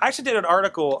place. I actually did an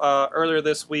article earlier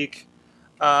this week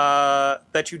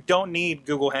that you don't need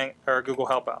Google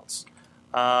Help Outs.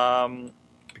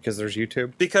 Because there's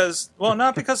YouTube?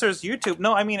 Not because there's YouTube.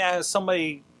 No, I mean as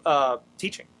somebody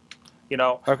teaching.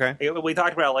 Okay. We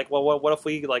talked about what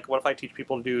if I teach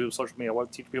people to do social media? What if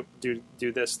I teach people to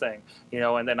do this thing?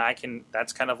 And then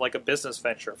that's kind of like a business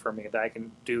venture for me that I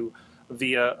can do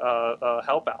via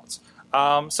help outs.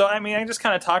 So I mean, I just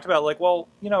kind of talked about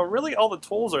really all the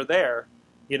tools are there.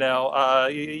 You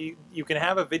can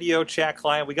have a video chat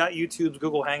client. We got YouTube's,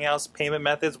 Google Hangouts, payment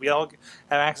methods. We all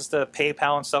have access to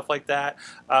PayPal and stuff like that.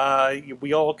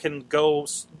 We all can go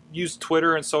use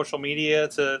Twitter and social media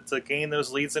to gain those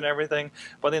leads and everything.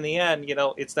 But in the end,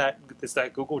 it's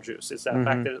that Google juice. It's that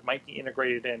fact that it might be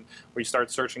integrated in where you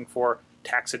start searching for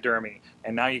taxidermy,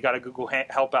 and now you got a Google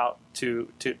help out to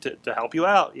help you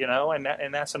out.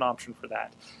 And that's an option for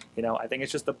that. I think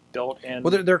it's just a built-in.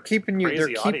 Well, they're keeping you. They're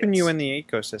keeping audience. you in the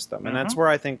ecosystem, and that's where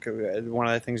I think one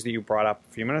of the things that you brought up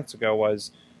a few minutes ago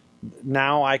was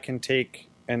now I can take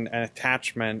an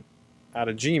attachment out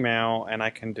of Gmail and I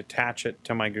can detach it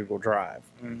to my Google Drive.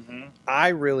 Mm-hmm. I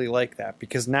really like that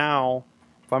because now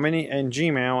if I'm in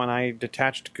Gmail and I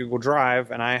detach to Google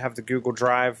Drive and I have the Google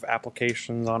Drive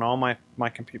applications on all my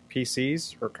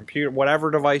PCs or computer,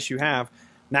 whatever device you have,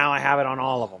 now I have it on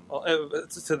all of them. Well,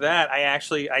 to that,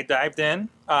 I dived in.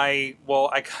 I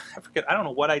forget. I don't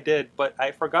know what I did, but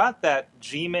I forgot that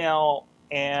Gmail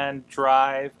and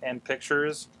Drive and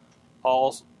Pictures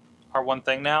all are one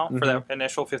thing now for that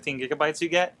initial 15 gigabytes you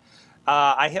get.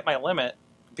 I hit my limit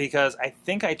because I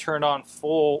think I turned on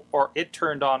full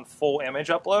image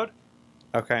upload.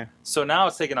 Okay. So now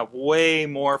it's taking up way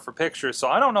more for pictures. So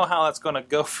I don't know how that's going to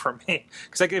go for me.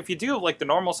 Because if you do like the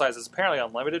normal size, it's apparently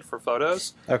unlimited for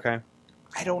photos. Okay.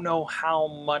 I don't know how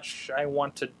much I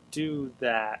want to do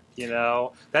that.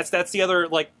 That's the other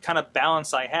like kind of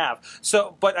balance I have.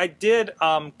 So, but I did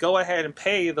go ahead and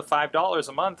pay the $5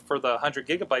 a month for the 100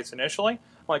 gigabytes initially.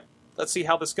 I'm like, let's see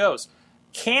how this goes.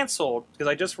 Canceled because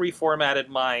I just reformatted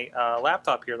my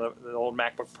laptop here, the old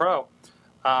MacBook Pro.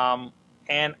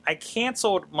 And I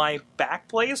canceled my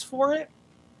Backblaze for it.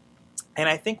 And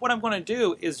I think what I'm going to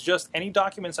do is just any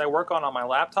documents I work on my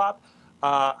laptop,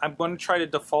 I'm going to try to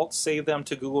default save them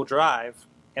to Google Drive.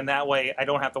 And that way I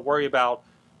don't have to worry about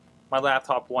my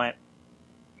laptop went,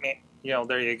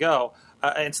 there you go.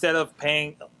 Instead of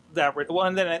paying that,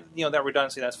 and then, that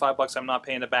redundancy, that's $5 I'm not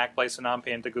paying to Backblaze, and now I'm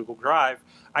paying to Google Drive.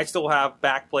 I still have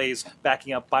Backblaze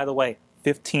backing up, by the way,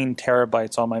 15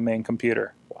 terabytes on my main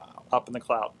computer. Wow. Up in the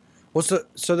cloud. Well,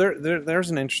 so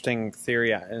there's an interesting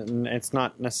theory, and it's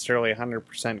not necessarily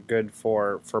 100% good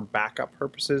for backup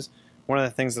purposes. One of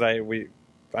the things that I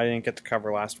didn't get to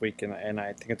cover last week, and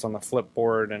I think it's on the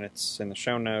Flipboard, and it's in the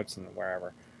show notes and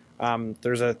wherever.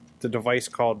 There's the device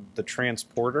called the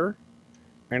Transporter,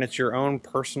 and it's your own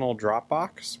personal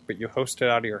Dropbox, but you host it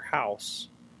out of your house.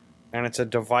 And it's a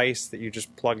device that you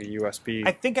just plug a USB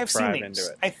I think I've seen drive these.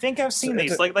 into it. I think I've seen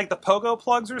these, like the Pogo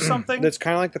plugs or something. It's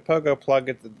kind of like the Pogo plug,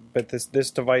 but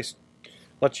this device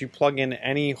lets you plug in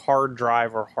any hard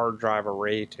drive or hard drive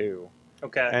array too.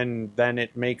 Okay. And then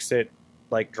it makes it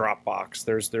like Dropbox.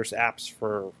 There's apps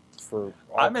for all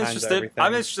kinds of everything.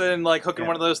 I'm interested in like hooking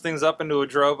one of those things up into a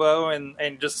Drobo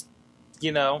and just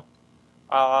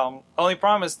only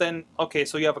problem is then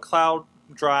so you have a cloud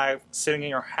drive sitting in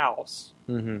your house.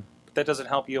 Mm-hmm. That doesn't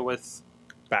help you with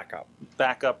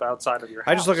backup outside of your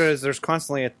house. I just look at it as there's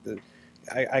constantly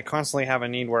I constantly have a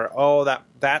need where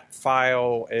that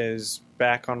file is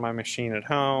back on my machine at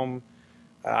home.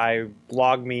 I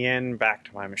log me in back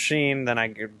to my machine, then I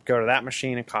go to that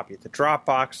machine and copy it to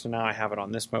Dropbox, so now I have it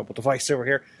on this mobile device over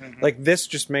here. Mm-hmm. Like this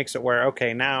just makes it where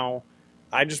now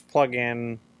I just plug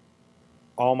in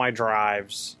all my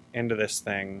drives into this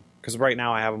thing, because right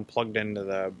now I have them plugged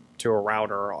into a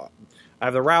router. I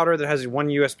have the router that has one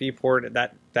USB port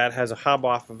that has a hub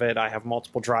off of it. I have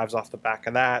multiple drives off the back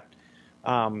of that,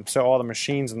 so all the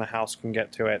machines in the house can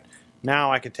get to it.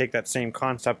 Now I could take that same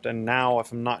concept, and now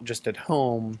if I'm not just at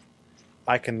home,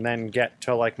 I can then get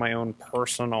to like my own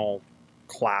personal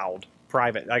cloud,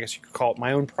 private. I guess you could call it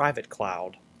my own private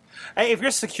cloud. Hey, if you're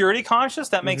security conscious,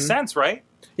 that makes sense, right?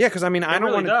 Yeah, because I mean, I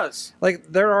don't want to. Does.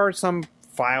 Like, there are some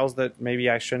files that maybe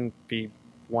I shouldn't be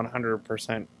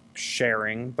 100%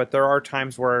 sharing, but there are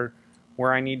times where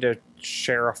I need to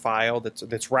share a file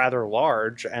that's rather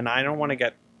large, and I don't want to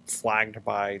get flagged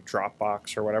by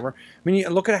Dropbox or whatever. I mean, you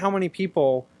look at how many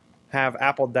people have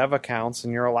Apple dev accounts,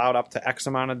 and you're allowed up to X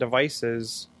amount of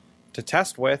devices to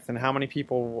test with, and how many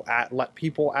people let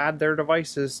people add their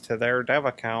devices to their dev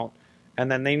account,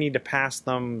 and then they need to pass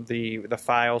them the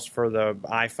files for the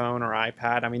iPhone or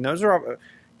iPad. I mean, those are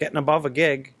getting above a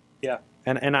gig. Yeah.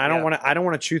 And I don't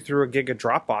want to chew through a gig of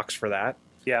Dropbox for that.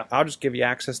 Yeah. I'll just give you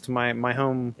access to my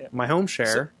home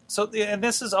share. So and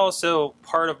this is also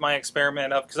part of my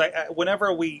experiment of, because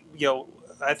whenever we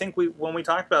I think when we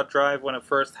talked about Drive when it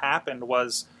first happened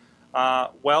was,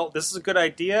 this is a good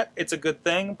idea, it's a good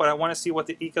thing, but I want to see what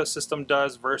the ecosystem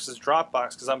does versus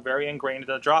Dropbox, because I'm very ingrained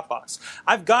into Dropbox.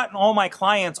 I've gotten all my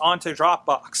clients onto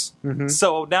Dropbox,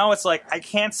 so now it's like I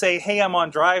can't say, hey, I'm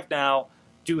on Drive now,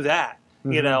 do that.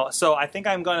 So I think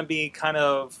I'm going to be kind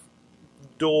of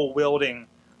dual wielding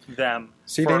them.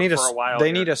 See, for they need a while.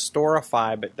 They need a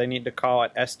Storify, but they need to call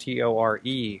it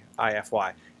STOREIFY,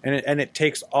 and it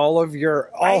takes all of your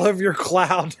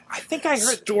cloud. I think I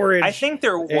heard storage. I think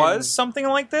there was something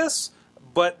like this,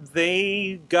 but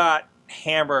they got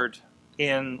hammered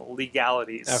in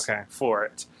legalities for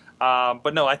it.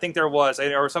 But no, I think there was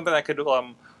something that could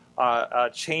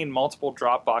chain multiple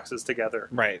Dropboxes together,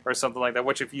 right, or something like that.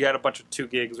 Which, if you had a bunch of 2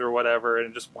 gigs or whatever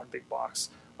in just one big box.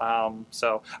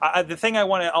 So the thing I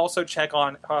want to also check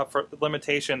on for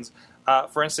limitations,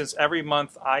 for instance, every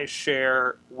month I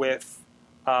share with,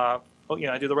 I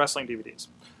do the wrestling DVDs.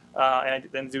 and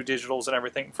then do digitals and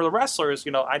everything. For the wrestlers,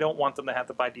 I don't want them to have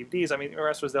to buy DVDs. I mean, the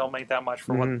wrestlers, they'll make that much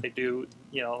for what they do,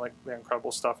 like their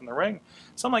incredible stuff in the ring.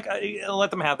 So I'm like,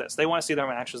 let them have this. They want to see their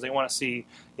matches. They want to see,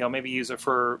 maybe use it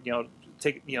for, send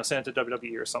it to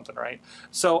WWE or something, right?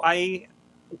 So I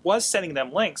was sending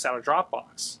them links out of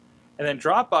Dropbox. And then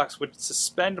Dropbox would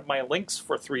suspend my links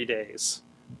for 3 days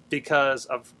because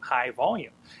of high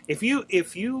volume. If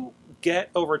you get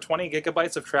over 20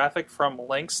 gigabytes of traffic from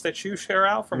links that you share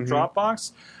out from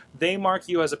Dropbox, they mark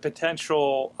you as a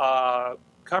potential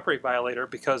copyright violator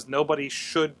because nobody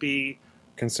should be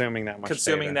consuming that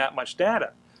much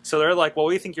data. So they're like, well,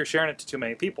 we think you're sharing it to too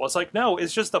many people. It's like, no,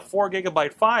 it's just a 4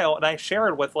 gigabyte file, and I share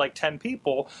it with like 10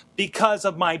 people because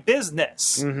of my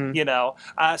business,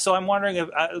 So I'm wondering if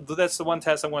that's the one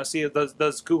test I want to see.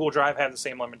 Does Google Drive have the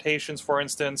same limitations, for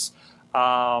instance?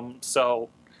 Well,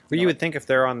 you would think if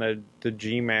they're on the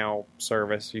Gmail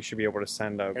service, you should be able to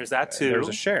send there's that too. There's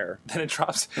a share. Then it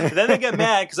drops. Then they get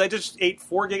mad because I just ate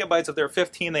 4 gigabytes of their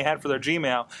 15 they had for their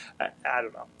Gmail. I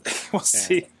don't know. We'll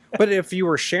see. But if you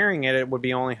were sharing it, it would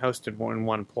be only hosted in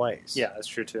one place. Yeah, that's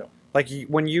true too. Like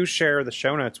when you share the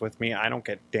show notes with me, I don't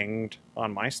get dinged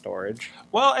on my storage.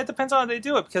 Well, it depends on how they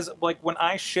do it because, like, when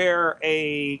I share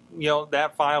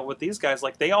that file with these guys,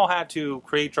 like they all had to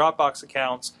create Dropbox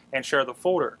accounts and share the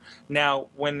folder. Now,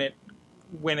 when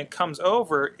it comes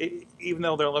over, even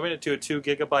though they're limited to a 2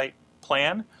 gigabyte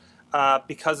plan,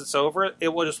 because it's over,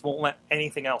 it won't let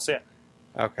anything else in.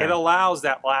 Okay. It allows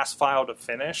that last file to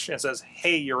finish and says,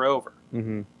 hey, you're over.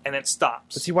 And it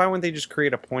stops. But see, why wouldn't they just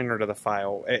create a pointer to the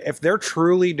file? If they're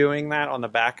truly doing that on the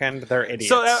back end, they're idiots.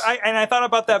 So I thought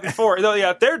about that before.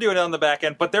 If they're doing it on the back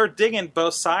end, but they're digging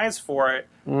both sides for it.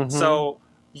 So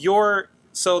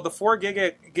the 4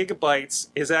 gigabytes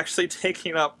is actually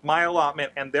taking up my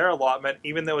allotment and their allotment,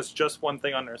 even though it's just one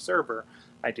thing on their server.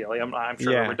 Ideally, I'm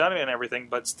sure they're redundant and everything,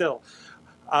 but still,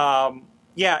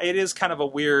 it is kind of a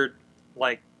weird.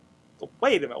 Like,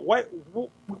 wait a minute,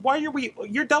 why are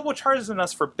you're double charging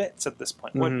us for bits at this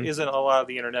point? What isn't a lot of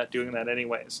the internet doing that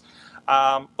anyways?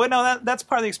 But no, that's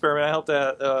part of the experiment. I hope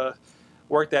to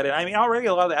work that in. I mean, already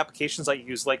a lot of the applications I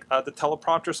use, like the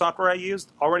teleprompter software I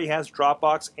used, already has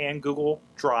Dropbox and Google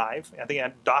Drive. I think it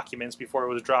had Documents before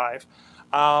it was Drive.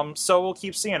 So we'll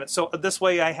keep seeing it. So this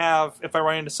way if I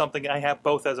run into something, I have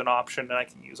both as an option and I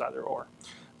can use either or.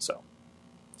 So.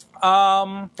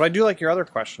 But I do like your other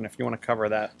question if you want to cover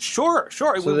that. Sure.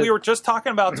 So we were just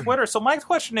talking about Twitter. So my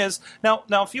question is, now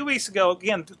a few weeks ago,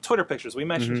 again, Twitter pictures, we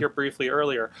mentioned here briefly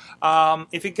earlier.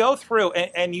 If you go through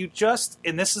and you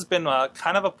and this has been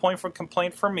kind of a point for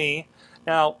complaint for me.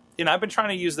 Now, I've been trying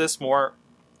to use this more.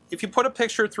 If you put a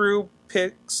picture through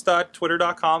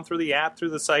pics.twitter.com, through the app,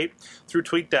 through the site, through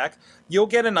TweetDeck, you'll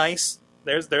get a nice,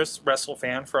 there's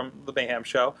WrestleFan from the Mayhem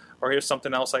Show, or here's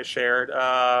something else I shared.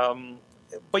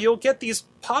 But you'll get these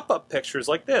pop-up pictures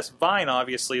like this. Vine,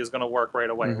 obviously, is going to work right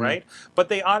away, right? But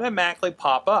they automatically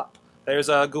pop up. There's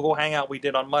a Google Hangout we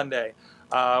did on Monday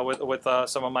with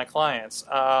some of my clients.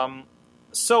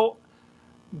 So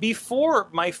before,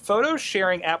 my photo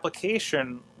sharing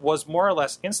application was more or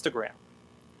less Instagram.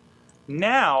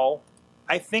 Now,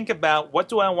 I think about what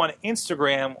do I want to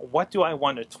Instagram, what do I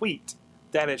want to tweet,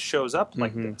 that it shows up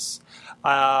like this.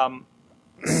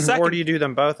 Or do you do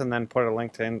them both and then put a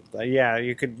link to?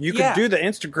 You could do the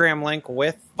Instagram link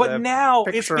with. But now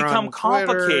it's picture become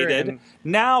complicated. And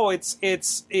now it's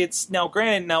now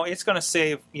granted now it's going to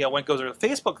save when it goes over to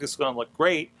Facebook it's going to look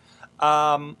great.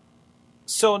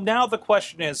 So now the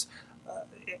question is,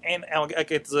 and I'll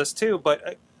get to this too,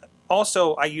 but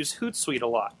also I use Hootsuite a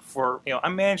lot for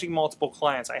I'm managing multiple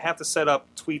clients. I have to set up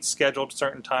tweets scheduled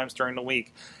certain times during the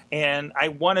week, and I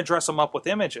want to dress them up with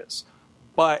images,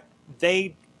 but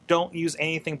they don't use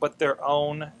anything but their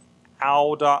own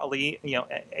ow.ly,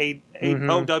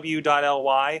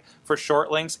 ow.ly for short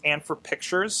links and for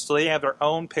pictures. So they have their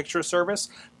own picture service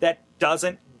that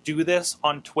doesn't do this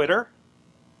on Twitter.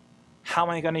 How am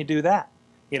I going to do that?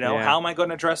 How am I going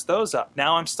to dress those up?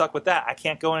 Now I'm stuck with that. I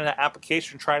can't go into the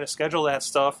application and try to schedule that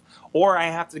stuff, or I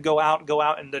have to go out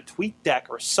into TweetDeck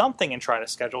or something and try to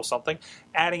schedule something,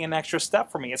 adding an extra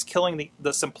step for me. It's killing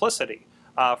the simplicity.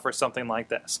 For something like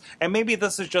this. And maybe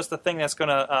this is just a thing that's going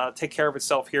to take care of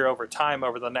itself here over time,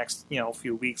 over the next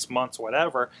few weeks, months,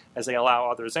 whatever, as they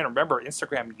allow others in. Remember,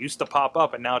 Instagram used to pop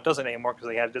up, and now it doesn't anymore because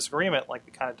they had a disagreement like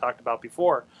we kind of talked about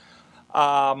before.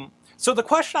 So the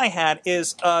question I had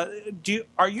is, are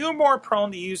you more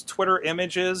prone to use Twitter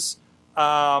images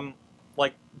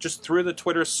like just through the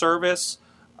Twitter service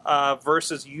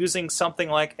versus using something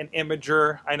like an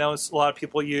Imager, I know a lot of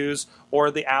people use,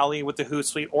 or the Ally with the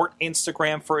Hootsuite, or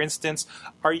Instagram, for instance?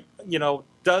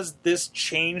 Does this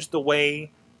change the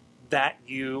way that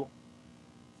you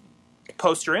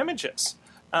post your images.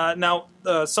 Now,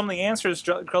 some of the answers,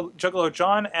 Juggalo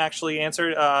John actually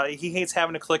answered. He hates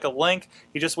having to click a link.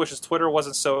 He just wishes Twitter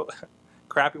wasn't so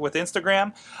crappy with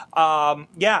Instagram.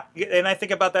 Yeah, and I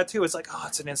think about that too. It's like, oh,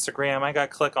 it's an Instagram. I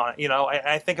got to click on it.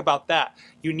 I think about that.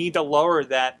 You need to lower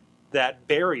that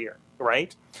barrier,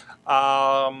 right?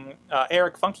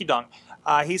 Eric Funky Dunk.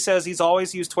 He says he's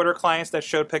always used Twitter clients that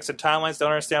showed pics and timelines.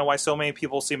 Don't understand why so many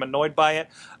people seem annoyed by it.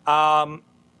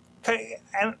 Okay,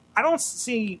 and I don't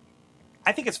see.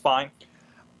 I think it's fine.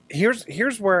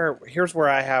 Here's where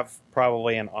I have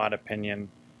probably an odd opinion.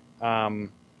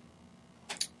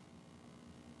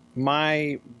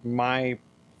 My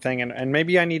thing, and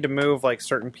maybe I need to move like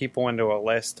certain people into a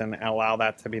list and allow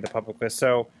that to be the public list.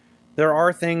 So there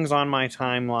are things on my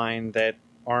timeline that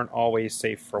aren't always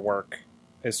safe for work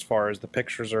as far as the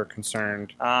pictures are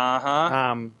concerned.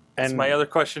 That's my other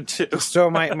question too.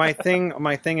 So my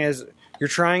thing is, you're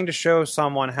trying to show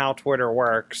someone how Twitter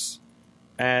works,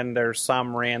 and there's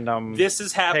some random This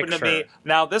has happened to me.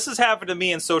 Now, this has happened to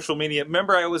me in social media.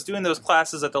 Remember, I was doing those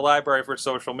classes at the library for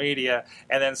social media,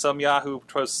 and then some Yahoo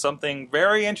posts something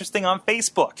very interesting on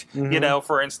Facebook,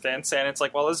 for instance, and it's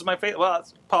like, well, this is my face. Well,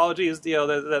 apologies,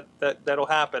 that'll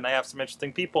happen. I have some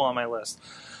interesting people on my list.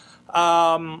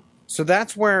 So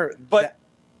that's where,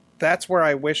 that's where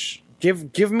I wish.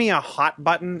 Give me a hot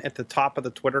button at the top of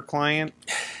the Twitter client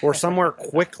or somewhere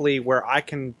quickly where I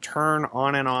can turn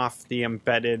on and off the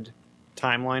embedded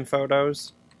timeline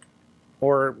photos.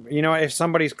 Or, if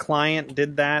somebody's client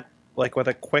did that, like with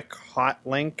a quick hot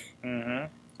link,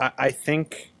 I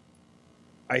think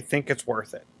it's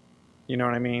worth it. You know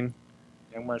what I mean?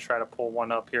 I'm going to try to pull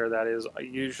one up here that is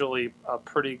usually a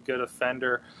pretty good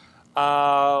offender.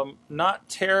 Not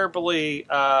terribly...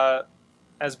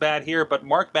 as bad here, but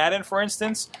Mark Madden, for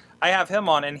instance, I have him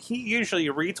on, and he usually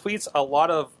retweets a lot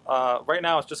of, right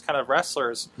now it's just kind of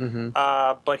wrestlers,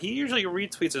 but he usually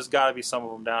retweets, there's got to be some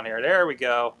of them down here. There we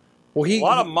go. Well, a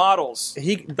lot of models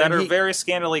that are very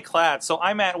scantily clad. So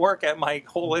I'm at work at my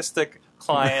holistic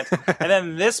client, and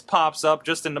then this pops up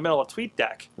just in the middle of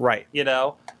TweetDeck. Right.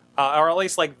 Or at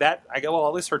least like that, at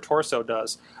least her torso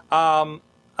does.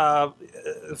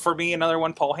 For me, another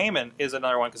one, Paul Heyman is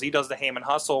another one, because he does the Heyman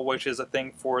Hustle, which is a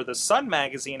thing for the Sun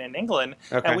magazine in England,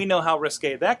 and we know how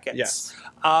risque that gets. Yes.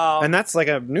 And that's like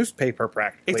a newspaper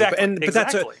practically.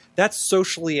 Exactly. But that's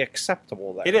socially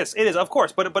acceptable. It is, of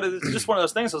course, but it's just one of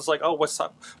those things. It's like, oh, what's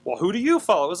up? Well, who do you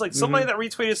follow? It was like somebody that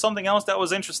retweeted something else that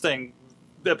was interesting,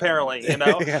 apparently,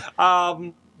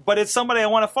 but it's somebody I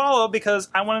want to follow because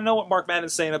I want to know what Mark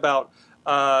Madden's saying about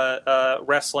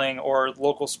wrestling or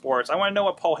local sports. I want to know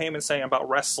what Paul Heyman's saying about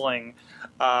wrestling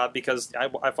because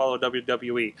I follow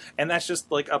WWE, and that's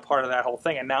just like a part of that whole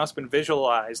thing. And now it's been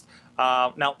visualized.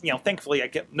 Now, thankfully I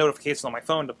get notifications on my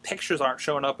phone. The pictures aren't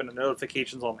showing up in the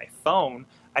notifications on my phone.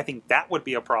 I think that would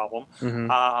be a problem.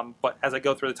 But as I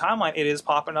go through the timeline, it is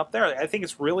popping up there. I think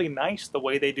it's really nice the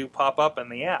way they do pop up in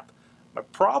the app. My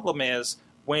problem is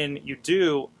when you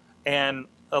do, and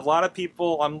a lot of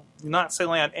people, I'm not saying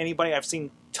on anybody, I've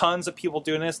seen tons of people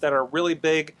doing this that are really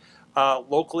big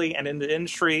locally and in the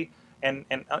industry and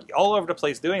all over the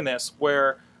place doing this,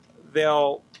 where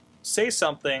they'll say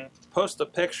something, post a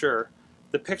picture,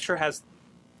 the picture has,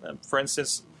 for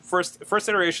instance, first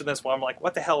iteration of this one, I'm like,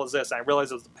 what the hell is this? And I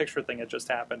realized it was the picture thing that just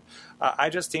happened. I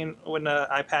just seen when the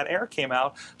iPad Air came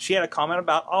out, she had a comment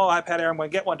about, oh, iPad Air, I'm going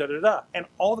to get one, da-da-da. And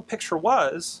all the picture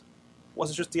was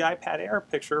just the iPad Air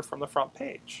picture from the front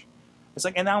page. It's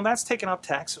like, and now that's taking up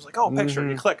text. It's like, oh, picture.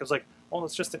 You click. It's like, well,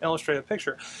 it's just an illustrative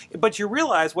picture. But you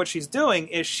realize what she's doing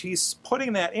is she's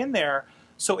putting that in there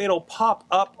so it'll pop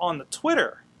up on the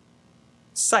Twitter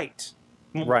site.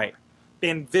 Right.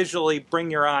 And visually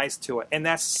bring your eyes to it. And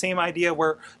that's the same idea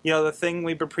where, the thing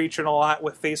we've been preaching a lot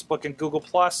with Facebook and Google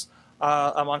Plus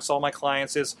amongst all my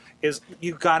clients is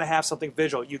you got to have something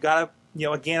visual. You got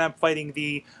to, again, I'm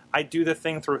fighting I do the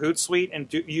thing through Hootsuite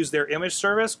and use their image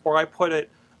service, or I put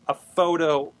a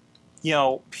photo,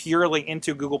 purely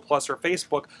into Google Plus or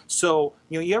Facebook. So,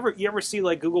 you ever see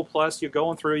like Google Plus, you're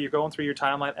going through your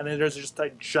timeline, and then there's just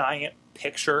a giant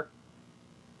picture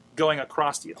going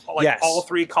across all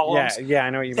three columns. Yeah, I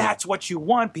know what you mean. That's what you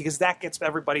want because that gets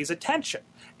everybody's attention.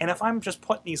 And if I'm just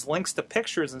putting these links to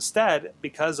pictures instead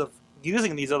because of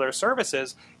using these other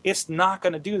services, it's not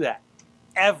going to do that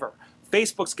ever.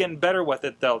 Facebook's getting better with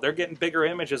it, though. They're getting bigger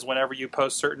images whenever you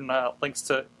post certain links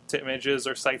to images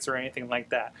or sites or anything like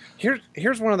that.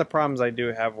 Here's one of the problems I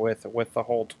do have with the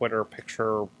whole Twitter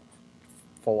picture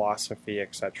philosophy,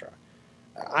 etc.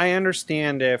 I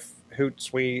understand if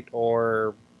Hootsuite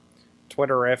or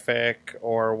Twitterific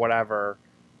or whatever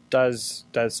does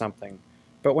something.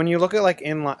 But when you look at like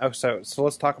inline, so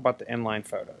let's talk about the inline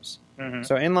photos. Mm-hmm.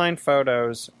 So inline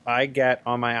photos, I get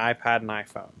on my iPad and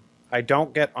iPhone. I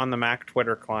don't get on the Mac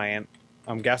Twitter client.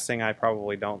 I'm guessing I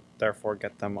probably don't, therefore,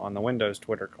 get them on the Windows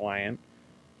Twitter client.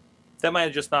 That might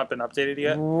have just not been updated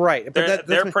yet. Right, but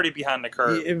They're pretty behind the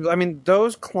curve. I mean,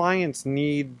 those clients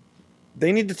need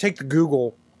to take the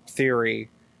Google theory,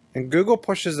 and Google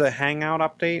pushes a Hangout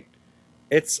update.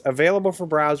 It's available for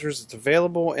browsers. It's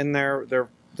available in their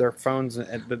phones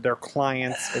and their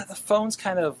clients. The phones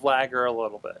kind of lagger a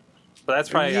little bit, but that's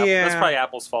probably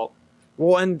Apple's fault.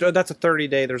 Well, and that's a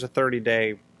 30-day. There's a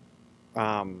 30-day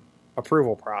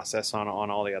approval process on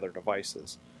all the other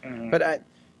devices. Mm-hmm. But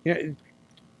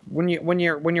when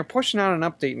you're pushing out an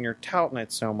update and you're touting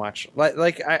it so much, we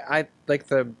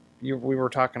were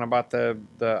talking about the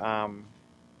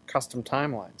custom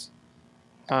timelines.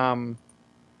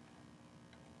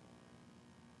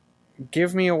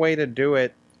 Give me a way to do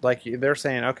it. Like they're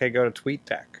saying, okay, go to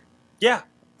TweetDeck. Yeah.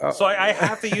 So I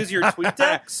have to use your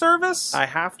TweetDeck service? I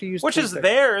have to use which TweetDeck. is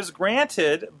theirs,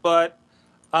 granted, but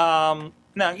now,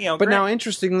 But now,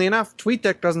 interestingly enough,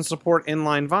 TweetDeck doesn't support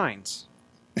inline vines.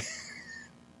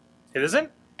 It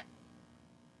isn't?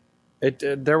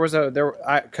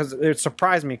 Because it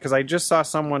surprised me because I just saw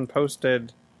someone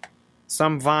posted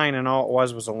some Vine and all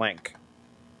it was a link.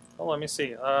 Oh, let me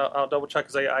see. I'll double check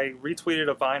because I retweeted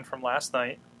a Vine from last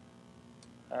night.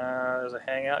 There's a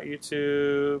Hangout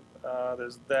YouTube.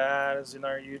 There's that. There's in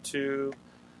our YouTube.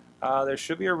 There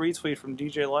should be a retweet from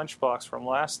DJ Lunchbox from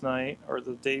last night or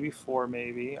the day before,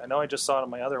 maybe. I know I just saw it on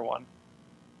my other one.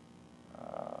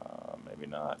 Maybe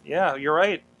not. Yeah, you're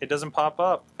right. It doesn't pop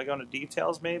up. If I go into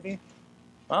details, maybe.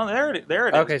 Well, there it is.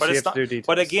 Okay, but so you it's have to not, do details.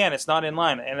 But again, it's not in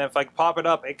line. And if I pop it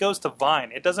up, it goes to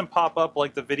Vine. It doesn't pop up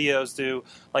like the videos do,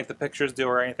 like the pictures do,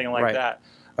 or anything like Right. that.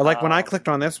 Like when I clicked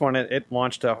on this one, it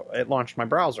launched my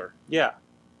browser. Yeah,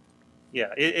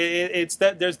 it's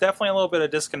that. There's definitely a little bit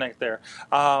of disconnect there.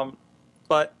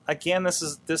 But again, this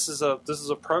is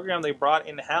a program they brought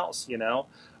in house.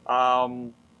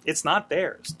 It's not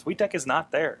theirs. TweetDeck is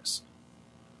not theirs.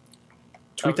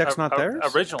 TweetDeck's not theirs?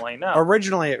 Originally, no.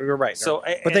 Originally, you're right. So,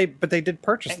 but they did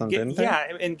purchase them, didn't they?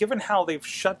 Yeah, and given how they've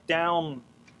shut down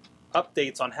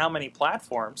updates on how many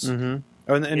platforms, Mm-hmm.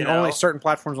 And only certain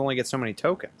platforms only get so many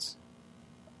tokens.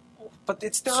 But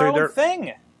it's their own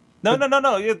thing. No.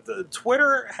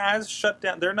 Twitter has shut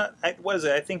down. They're not. What is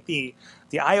it? I think the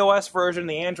iOS version,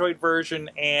 the Android version,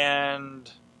 and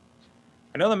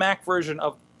I know the Mac version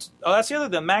of. Oh, that's the other.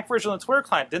 The Mac version of the Twitter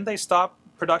client. Didn't they stop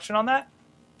production on that?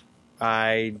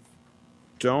 I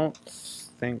don't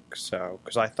think so,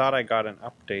 because I thought I got an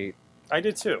update. I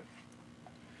did too.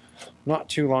 Not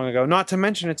too long ago. Not to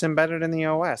mention it's embedded in the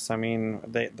OS. I mean,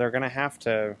 they're going to have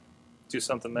to do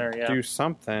something there, yeah. Do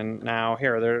something. Now,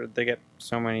 here, they get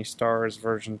so many stars,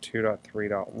 version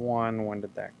 2.3.1. When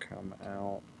did that come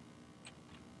out?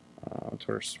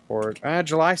 Twitter support.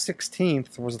 July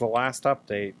 16th was the last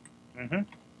update. Mm-hmm.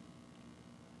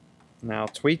 Now,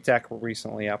 TweetDeck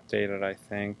recently updated, I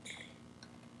think.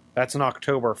 That's an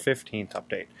October 15th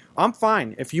update. I'm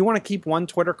fine. If you want to keep one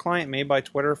Twitter client made by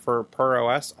Twitter per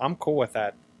OS, I'm cool with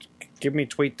that. Give me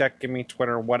TweetDeck, give me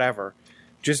Twitter, whatever.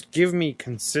 Just give me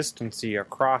consistency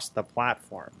across the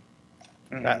platform.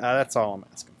 Mm-hmm. That's all I'm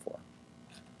asking for.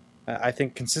 I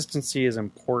think consistency is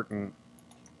important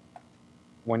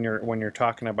when you're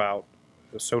talking about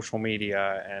social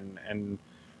media and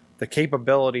the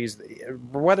capabilities,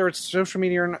 whether it's social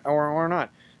media or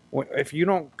not.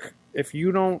 If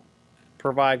you don't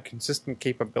provide consistent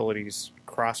capabilities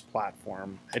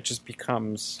cross-platform, it just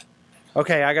becomes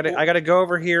okay. I gotta go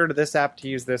over here to this app to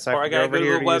use this. Or I gotta go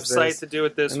to the website to do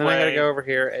it this way. And then I gotta go over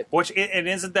here. And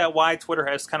isn't that why Twitter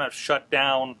has kind of shut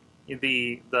down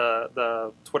the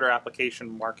Twitter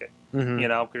application market? Mm-hmm.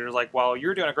 Because you're like, well,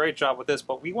 you're doing a great job with this,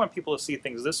 but we want people to see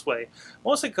things this way.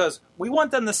 Mostly because we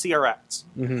want them to see our ads.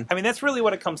 Mm-hmm. I mean, that's really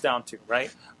what it comes down to,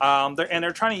 right?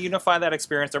 They're trying to unify that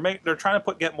experience. They're trying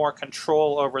to get more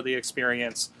control over the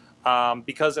experience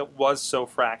because it was so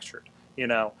fractured.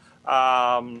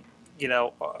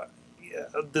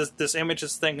 This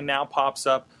images thing now pops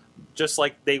up just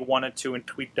like they wanted to in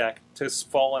TweetDeck to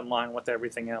fall in line with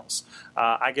everything else.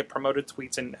 I get promoted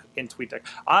tweets in TweetDeck.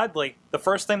 Oddly, the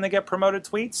first thing they get promoted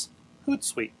tweets,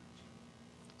 Hootsuite.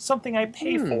 Something I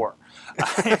pay for.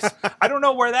 I don't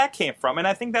know where that came from, and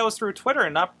I think that was through Twitter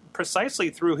and not precisely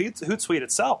through Hootsuite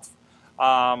itself.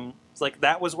 It's like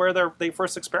that was where they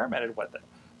first experimented with it.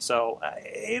 So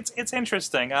it's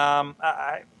interesting.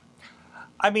 I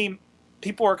mean,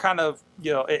 people are kind of,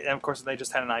 and of course they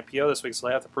just had an IPO this week, so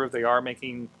they have to prove they are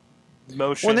making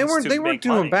motions. Well, they weren't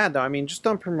doing money. bad though. I mean, just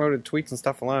on promoted tweets and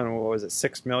stuff alone, what was it,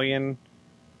 6 million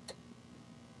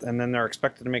and then they're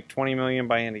expected to make $20 million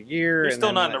by end of year. They're and still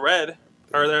then not in the red.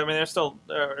 Or they're still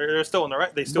in the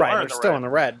red. They still right, are they're in the still red. in the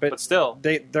red, but still,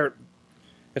 they're.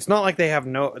 It's not like they have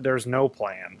there's no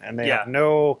plan, and they have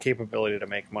no capability to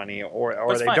make money,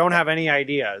 or they don't have any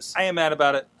ideas. I am mad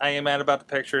about it. I am mad about the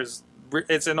pictures.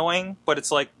 It's annoying, but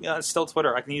it's like it's still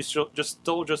Twitter. I can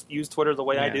still just use Twitter the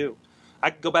way I do.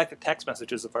 I could go back to text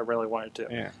messages if I really wanted to.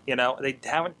 Yeah. You know, they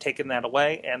haven't taken that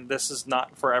away, and this is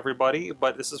not for everybody,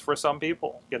 but this is for some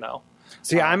people. You know.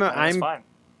 See, it's fine.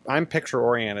 I'm picture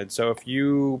oriented, so if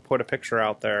you put a picture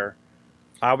out there,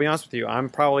 I'll be honest with you, I'm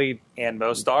probably and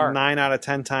most are 9 out of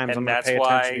 10 times and I'm going to pay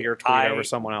attention to your tweet over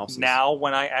someone else's. Now,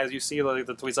 when as you see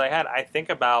the tweets I had, I think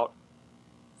about,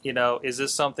 you know, is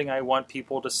this something I want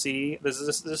people to see?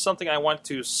 Is this something I want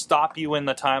to stop you in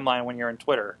the timeline when you're in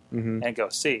Twitter and go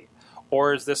see?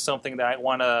 Or is this something that I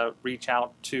want to reach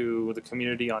out to the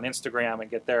community on Instagram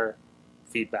and get their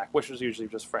feedback, which is usually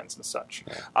just friends and such.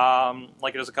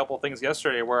 Like there's a couple of things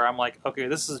yesterday where I'm like, okay,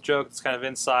 this is a joke. It's kind of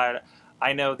inside.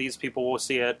 I know these people will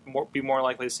see it, be more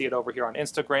likely to see it over here on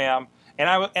Instagram, and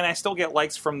I still get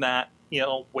likes from that, you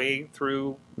know, way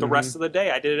through the rest of the day.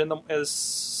 I did it as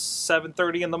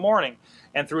 7:30 in the morning,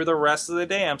 and through the rest of the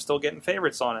day, I'm still getting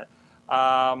favorites on it.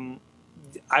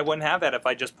 I wouldn't have that if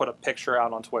I just put a picture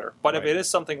out on Twitter. But if it is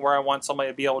something where I want somebody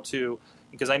to be able to,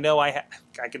 because I know I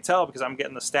can tell because I'm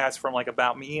getting the stats from like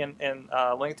About Me and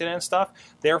LinkedIn and stuff,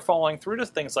 they're following through to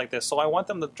things like this. So I want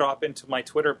them to drop into my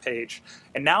Twitter page.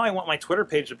 And now I want my Twitter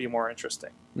page to be more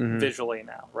interesting visually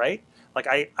now, right? Like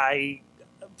I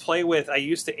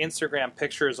used to Instagram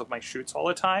pictures of my shoots all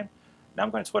the time. Now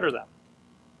I'm going to Twitter them.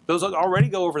 Those already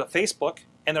go over to Facebook,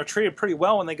 and they're treated pretty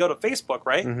well when they go to Facebook,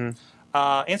 right?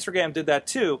 Instagram did that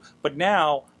too, but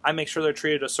now I make sure they're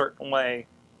treated a certain way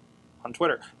on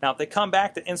Twitter. Now, if they come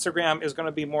back to Instagram is going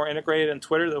to be more integrated in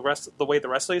Twitter the way the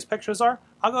rest of these pictures are,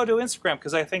 I'll go to Instagram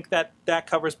because I think that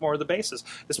covers more of the bases.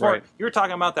 It's more, you were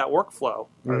talking about that workflow.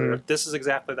 This is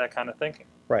exactly that kind of thinking.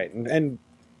 Right,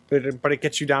 but it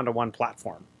gets you down to one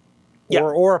platform.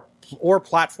 Or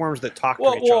platforms that talk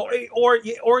to each other.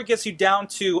 Or it gets you down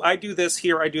to I do this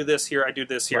here, I do this here, I do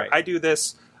this here, I do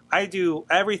this. I do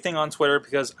everything on Twitter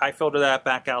because I filter that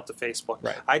back out to Facebook.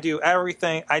 Right. I do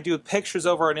everything. I do pictures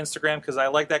over on Instagram because I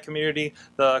like that community.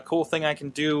 The cool thing I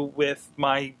can do with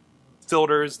my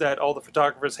filters that all the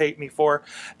photographers hate me for,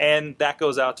 and that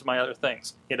goes out to my other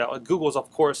things. You know, Google's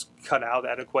of course cut out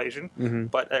that equation,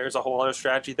 but there's a whole other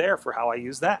strategy there for how I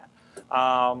use that.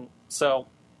 So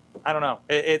I don't know.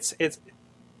 It's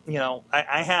you know,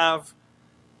 I have,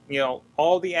 you know,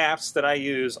 all the apps that I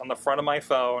use on the front of my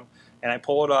phone. And I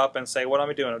pull it up and say, what am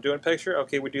I doing? I'm doing a picture?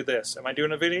 Okay, we do this. Am I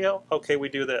doing a video? Okay, we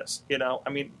do this. You know, I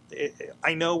mean,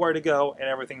 I know where to go, and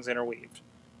everything's interweaved,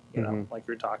 you know, like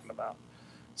you're talking about.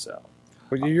 So,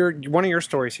 well, one of your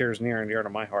stories here is near and dear to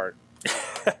my heart.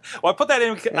 Well, I put that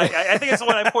in. I think it's the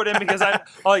one I put in because I'm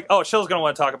like, oh, Shill's going to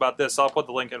want to talk about this, so I'll put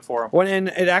the link in for him. Well, and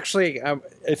it actually,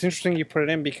 it's interesting you put it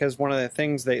in because one of the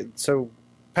things so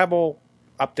Pebble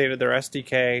updated their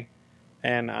SDK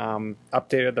and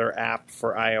updated their app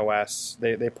for iOS.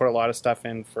 They put a lot of stuff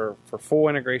in for full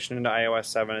integration into iOS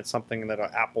 7. It's something that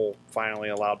Apple finally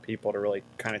allowed people to really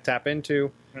kind of tap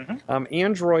into.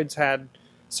 Android's had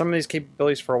some of these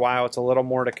capabilities for a while. It's a little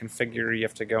more to configure. You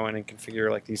have to go in and configure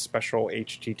like these special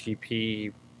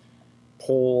HTTP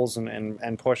polls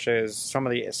and pushes.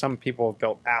 Some people have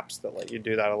built apps that let you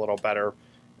do that a little better.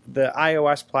 The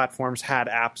iOS platforms had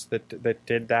apps that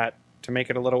did that to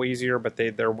make it a little easier, but they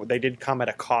did come at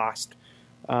a cost.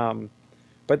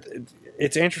 But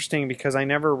it's interesting because I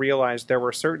never realized there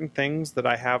were certain things that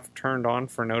I have turned on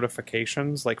for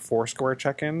notifications, like Foursquare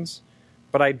check-ins,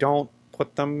 but I don't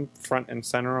put them front and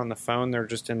center on the phone. They're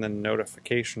just in the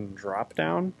notification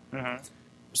drop-down.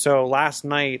 So last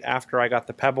night, after I got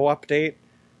the Pebble update,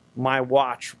 my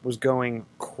watch was going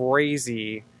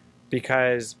crazy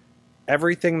because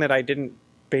everything that I didn't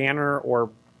banner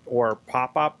or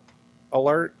pop-up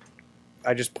alert,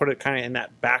 I just put it kind of in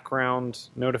that background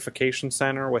notification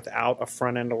center without a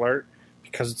front-end alert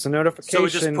because it's a notification. So it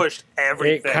just pushed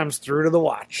everything. It comes through to the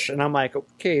watch. And I'm like,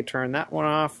 okay, turn that one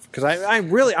off. Because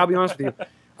I'll be honest with you,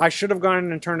 I should have gone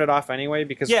in and turned it off anyway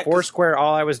because Foursquare,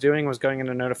 all I was doing was going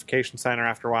into notification center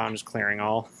after a while and just clearing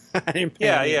all. I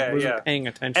wasn't paying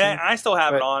attention. And I still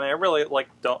have it on. I really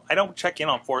I don't check in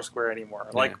on Foursquare anymore.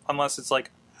 Like unless it's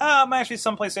like, I'm actually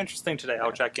someplace interesting today.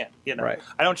 I'll check in. You know,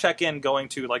 I don't check in going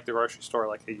to like the grocery store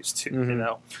like I used to. You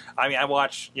know, I mean, I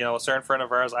watch. You know, a certain friend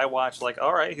of ours. I watch like,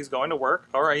 all right, he's going to work.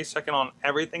 All right, he's checking on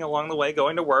everything along the way,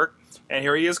 going to work, and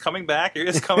here he is coming back. Here he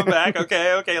is coming back.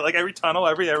 Okay, like every tunnel,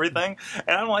 everything.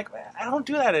 And I'm like, man, I don't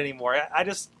do that anymore.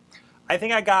 I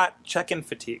think I got check-in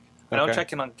fatigue. I don't Okay.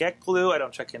 check in on GetGlue. I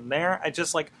don't check in there. I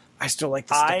just like I still like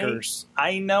the stickers.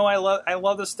 I know I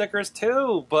love the stickers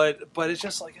too, but it's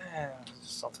just like it's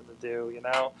just something to do, you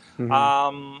know.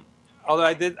 Mhm. Although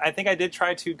I think I did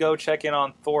try to go check in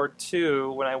on Thor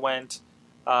 2 when I went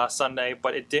Sunday,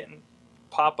 but it didn't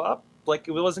pop up. Like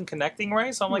it wasn't connecting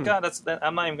right, so I'm like, God,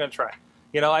 I'm not even gonna try.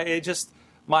 You know, it just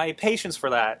my patience for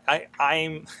that.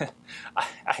 I'm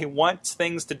I want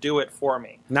things to do it for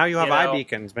me. Now you have you know?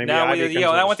 iBeacons. Maybe Now iBeacons.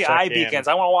 I will want the check in. iBeacons.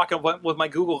 I want to walk up with my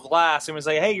Google Glass and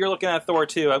say, "Hey, you're looking at Thor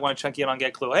 2. I want to check in on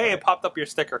GetClue. Hey, it popped up your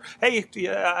sticker. Hey,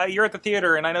 you're at the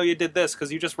theater, and I know you did this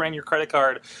because you just ran your credit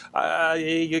card. And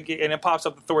it pops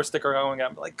up the Thor sticker going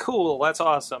up. Like, cool, that's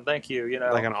awesome. Thank you. You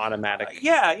know, Like an automatic.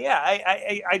 yeah.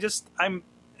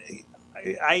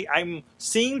 I'm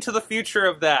seeing to the future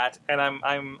of that, and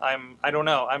I don't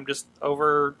know. I'm just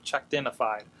over checked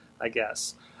inified, I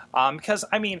guess. Because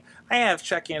I mean, I have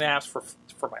check-in apps for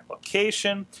my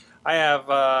location. I have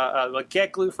like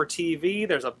GetGlue for TV.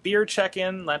 There's a beer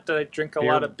check-in. Not that I drink a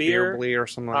lot of beer. Beer or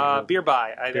something like that. Beer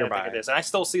buy. I Beer think buy. it is. And I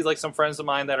still see like some friends of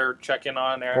mine that are checking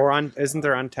on there. Or isn't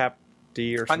there Untapped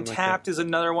D or something Untapped like is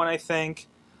another one, I think,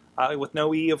 with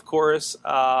no E, of course.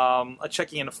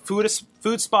 Checking in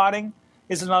food spotting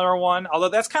is another one. Although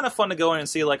that's kind of fun to go in and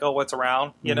see, like, oh, what's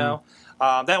around, you know?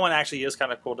 That one actually is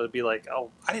kind of cool to be like, oh,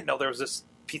 I didn't know there was this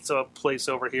pizza place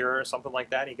over here or something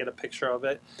like that. And you get a picture of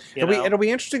it. It'll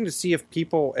be interesting to see if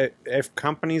if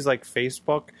companies like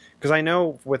Facebook, because I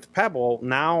know with Pebble,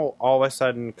 now all of a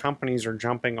sudden companies are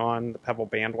jumping on the Pebble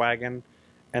bandwagon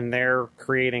and they're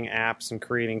creating apps and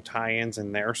creating tie-ins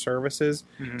in their services.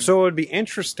 So it would be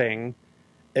interesting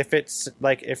if it's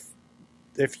like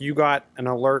if you got an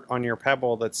alert on your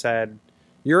Pebble that said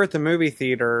you're at the movie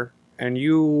theater and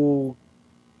you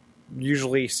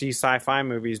usually see sci-fi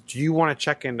movies, do you want to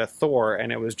check into Thor?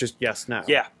 And it was just yes, no.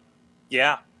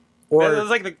 Yeah. Or It was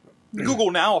like the Google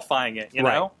Nowifying it, you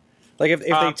Right. know? like if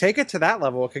they take it to that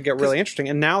level, it could get really interesting.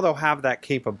 And now they'll have that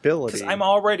capability. Because I'm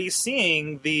already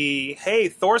seeing hey,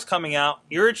 Thor's coming out.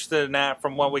 You're interested in that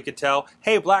from what we could tell.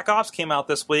 Hey, Black Ops came out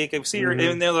this week. I see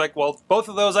and they're like, well, both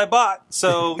of those I bought.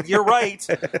 So you're right.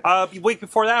 The week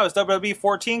before that was WWE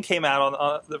 14 came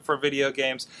out for video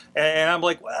games. And I'm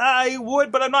like, I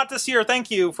would, but I'm not this year. Thank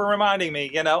you for reminding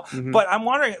me, you know. But I'm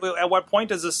wondering, at what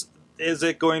point is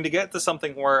it going to get to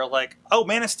something where, like, oh,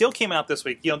 Man of Steel came out this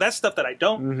week? You know, that's stuff that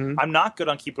I'm not good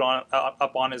on keeping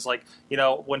up on is, like, you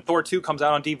know, when Thor 2 comes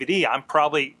out on DVD, I'm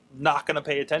probably not going to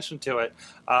pay attention to it.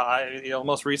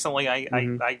 Most recently,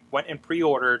 I went and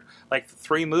pre-ordered, like,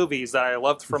 3 movies that I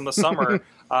loved from the summer.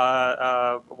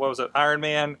 What was it? Iron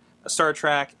Man, Star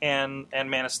Trek, and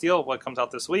Man of Steel, what comes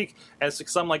out this week. And it's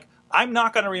because I'm like, I'm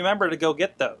not going to remember to go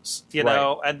get those, you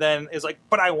know? And then it's like,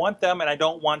 but I want them, and I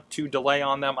don't want to delay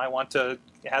on them. I want to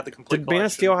have the complete Did Man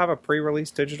of Steel have a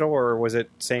pre-release digital, or was it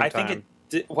same time? I think it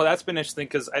did. Well, that's been interesting,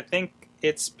 because I think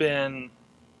it's been,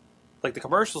 like, the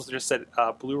commercials just said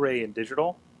Blu-ray and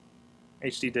digital,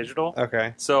 HD digital.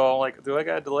 Okay. So, like, do I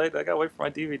got to delay? Do I got to wait for my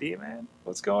DVD, man?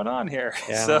 What's going on here?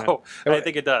 Yeah, So, man. I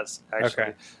think it does, actually.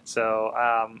 Okay.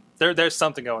 So, there's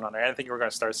something going on there. I think we're going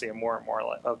to start seeing more and more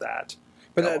of that.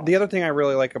 But the other thing I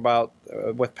really like about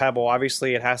with Pebble,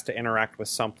 obviously it has to interact with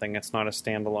something. It's not a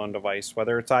standalone device,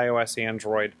 whether it's iOS,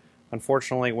 Android.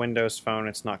 Unfortunately, Windows Phone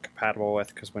it's not compatible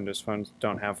with, because Windows phones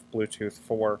don't have Bluetooth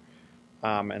 4.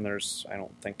 And there's, I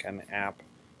don't think, an app.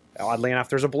 Oddly enough,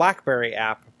 there's a BlackBerry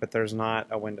app, but there's not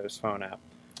a Windows Phone app.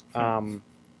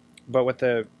 But with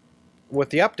the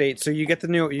update, so you get the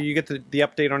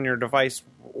update on your device,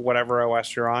 whatever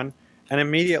OS you're on, and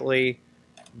immediately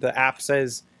the app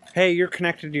says, hey, you're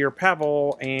connected to your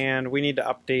Pebble, and we need to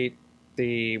update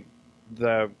the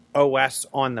OS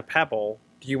on the Pebble.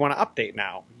 Do you want to update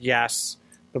now? Yes.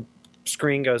 The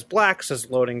screen goes black, says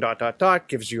loading ...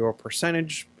 gives you a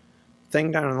percentage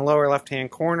thing down in the lower left-hand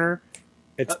corner.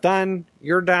 It's done.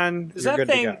 You're done. Does You're that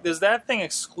good to go. does that thing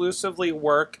exclusively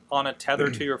work on a tether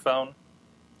to your phone?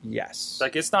 Yes.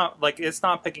 Like it's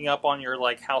not picking up on your,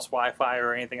 like, house Wi-Fi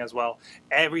or anything as well.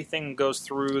 Everything goes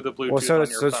through the Bluetooth on your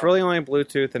phone. It's really only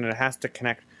Bluetooth, and it has to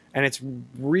connect. And it's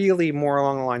really more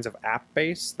along the lines of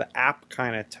app-based. The app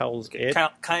kind of tells it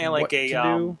kind of like what to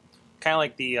do. kind of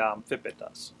like the Fitbit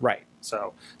does. Right.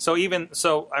 So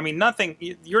I mean, nothing.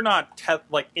 You're not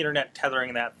like internet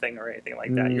tethering that thing or anything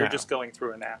like that. No. You're just going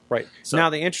through an app. Right. So,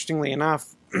 Now, interestingly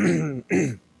enough,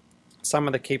 some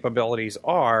of the capabilities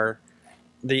are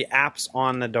the apps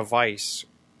on the device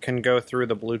can go through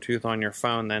the Bluetooth on your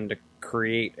phone then to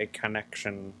create a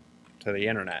connection to the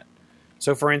internet.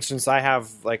 So, for instance, I have,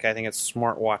 like, I think it's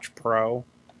Smartwatch Pro.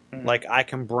 Like, I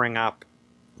can bring up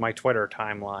my Twitter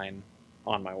timeline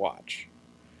on my watch.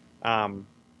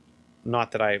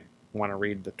 Not that I want to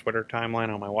read the Twitter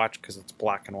timeline on my watch because it's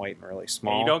black and white and really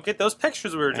small. And you don't get those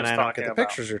pictures we were just and I talking don't get the about.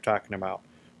 pictures you're talking about.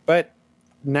 But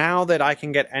now that I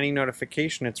can get any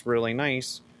notification, it's really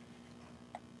nice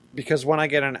because when I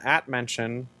get an @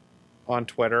 mention on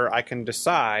Twitter, I can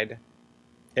decide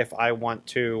if I want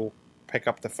to pick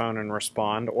up the phone and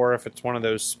respond, or if it's one of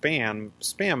those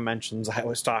spam mentions I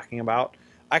was talking about,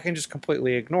 I can just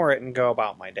completely ignore it and go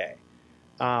about my day.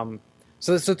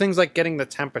 So things like getting the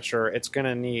temperature, it's going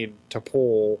to need to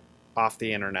pull off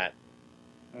the internet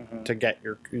to get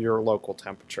your local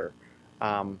temperature.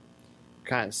 Kind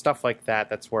of stuff like that.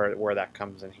 That's where that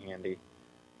comes in handy.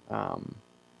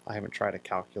 I haven't tried a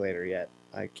calculator yet.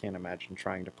 I can't imagine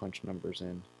trying to punch numbers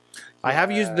in. I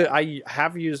have used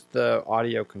the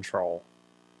audio control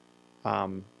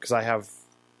because I have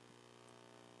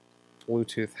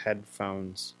Bluetooth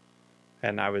headphones.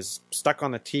 And I was stuck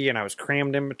on the T, and I was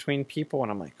crammed in between people,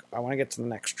 and I'm like, I want to get to the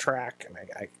next track, and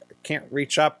I can't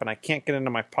reach up, and I can't get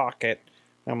into my pocket.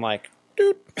 And I'm like,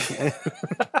 dude.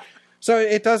 So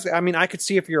it does. I mean, I could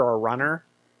see if you're a runner,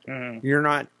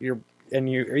 even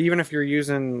if you're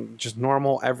using just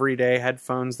normal everyday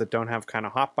headphones that don't have kind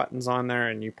of hot buttons on there,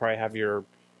 and you probably have your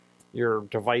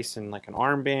device in like an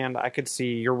armband. I could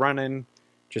see you're running,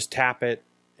 just tap it,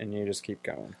 and you just keep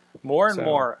going. More and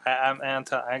more,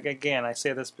 again, I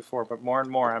say this before, but more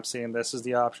and more I'm seeing this is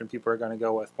the option people are going to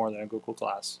go with more than a Google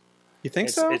Glass. You think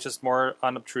so? It's just more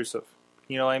unobtrusive.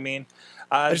 You know what I mean?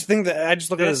 I just think that I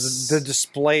just look at it as the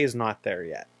display is not there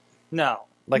yet. No.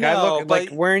 Like I look like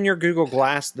wearing your Google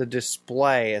Glass, the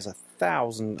display is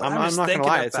 1,000. I'm not going to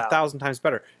lie, it's 1,000 times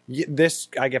better. This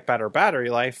I get better battery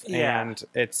life, and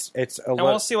it's a. And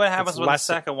we'll see what happens when the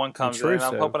second one comes intrusive.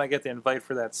 in. I'm hoping I get the invite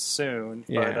for that soon.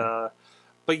 Yeah.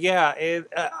 But yeah,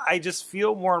 I just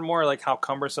feel more and more like how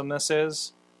cumbersome this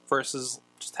is versus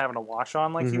just having a watch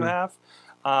on like you have.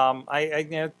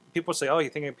 People say, "Oh, you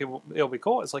think it'll be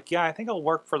cool?" It's like, yeah, I think it'll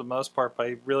work for the most part, but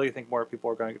I really think more people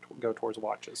are going to go towards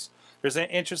watches. There's an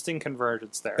interesting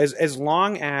convergence there. As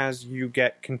long as you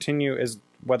get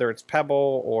whether it's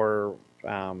Pebble or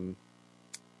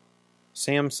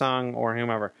Samsung or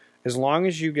whomever, as long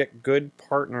as you get good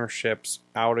partnerships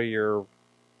out of your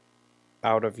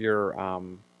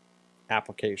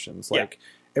applications, like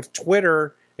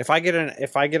if I get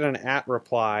an @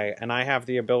 reply and I have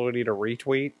the ability to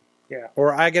retweet,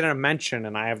 or I get a mention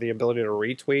and I have the ability to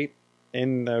retweet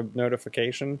in the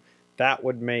notification, that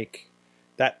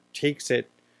takes it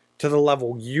to the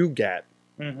level you get,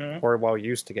 or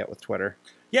used to get with Twitter.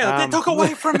 Yeah, they took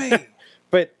away from me.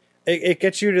 But it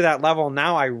gets you to that level.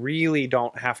 Now I really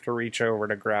don't have to reach over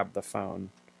to grab the phone.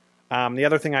 The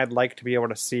other thing I'd like to be able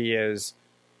to see is,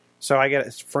 so I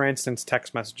get, for instance,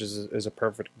 text messages is a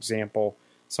perfect example.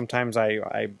 Sometimes I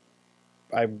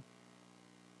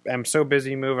am so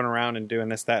busy moving around and doing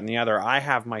this, that, and the other. I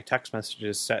have my text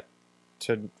messages set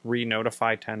to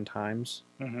re-notify 10 times.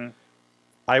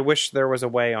 I wish there was a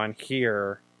way on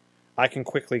here. I can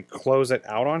quickly close it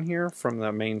out on here from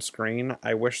the main screen.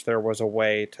 I wish there was a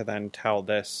way to then tell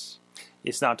this.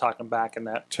 It's not talking back in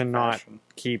that to fashion.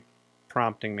 Not keep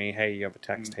prompting me, hey, you have a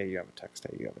text, hey, you have a text,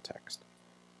 hey, you have a text.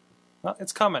 Well,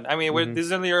 it's coming. I mean,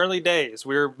 these are the early days.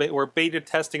 We're beta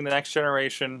testing the next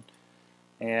generation,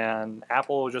 and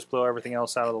Apple will just blow everything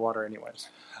else out of the water anyways.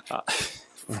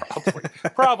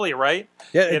 Probably right.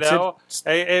 Yeah,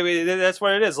 I mean, that's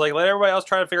what it is. Like, let everybody else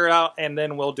try to figure it out, and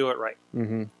then we'll do it right.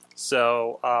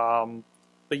 So,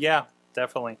 but yeah,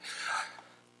 definitely.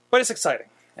 But it's exciting,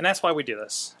 and that's why we do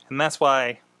this, and that's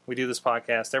why we do this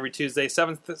podcast every Tuesday,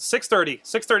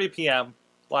 6:30 p.m.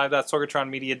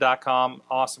 live.sorgatronmedia.com.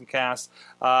 Awesome cast.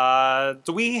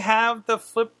 Do we have the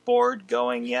Flipboard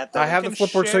going yet? I have the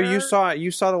Flipboard. So you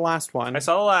saw the last one. I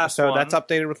saw the last one. So that's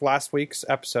updated with last week's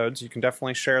episodes. You can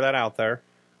definitely share that out there.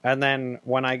 And then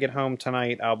when I get home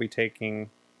tonight, I'll be taking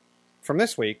from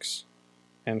this week's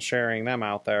and sharing them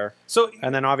out there.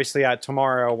 And then obviously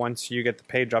tomorrow, once you get the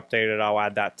page updated, I'll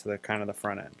add that to the kind of the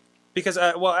front end. Because,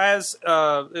 as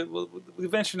we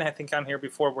mentioned, I think on here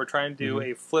before, we're trying to do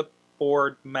a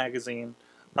Flipboard magazine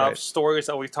of stories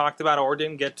that we talked about or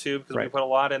didn't get to because we put a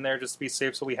lot in there just to be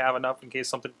safe, so we have enough in case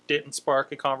something didn't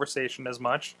spark a conversation as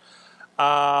much.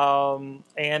 And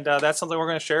that's something we're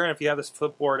going to share. And if you have this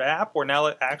Flipboard app, or now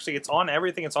actually it's on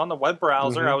everything, it's on the web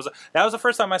browser. That was the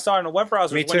first time I saw it in a web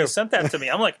browser when you sent that to me.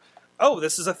 I'm like, oh,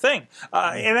 this is a thing.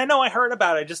 And I know I heard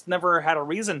about it, I just never had a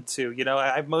reason to. You know,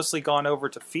 I've mostly gone over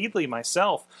to Feedly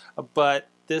myself, but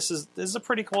this is a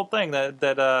pretty cool thing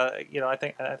that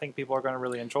I think people are going to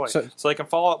really enjoy. So they can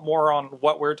follow up more on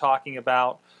what we're talking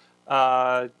about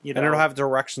And it'll have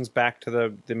directions back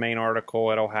to the main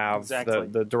article. It'll have Exactly.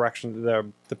 the direction.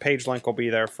 The page link will be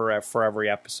there for every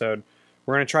episode.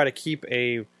 We're going to try to keep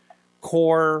a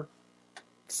core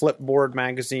Flipboard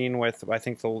magazine with, I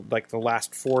think, the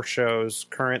last 4 shows,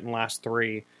 current and last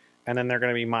 3, and then they're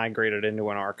going to be migrated into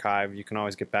an archive. You can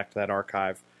always get back to that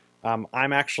archive. I'm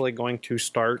actually going to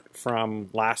start from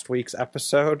last week's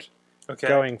episode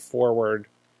going forward,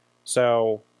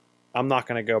 so I'm not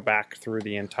going to go back through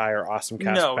the entire Awesome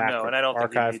Cast No, back and I don't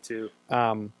archive. think you need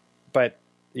to. But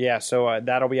yeah, so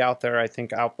that'll be out there. I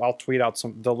think I'll tweet out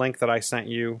the link that I sent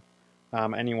you.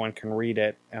 Anyone can read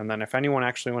it, and then if anyone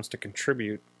actually wants to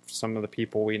contribute, some of the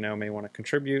people we know may want to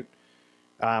contribute,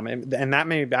 and that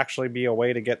may actually be a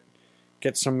way to get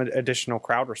some additional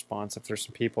crowd response if there's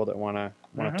some people that want to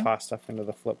toss stuff into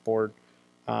the Flipboard.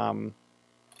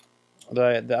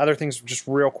 The other things, just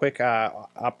real quick,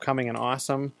 upcoming and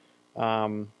awesome.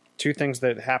 2 things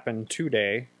that happened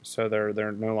today, so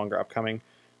they're no longer upcoming.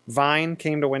 Vine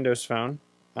came to Windows Phone.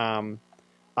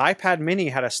 iPad Mini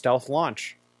had a stealth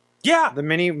launch. Yeah, The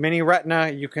mini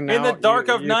Retina, you can now, in the dark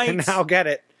of you night. can now get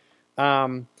it.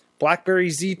 BlackBerry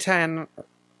Z10.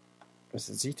 Is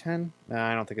it Z10? No,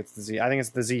 I don't think it's the Z. I think it's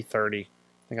the Z30. I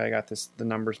think I got the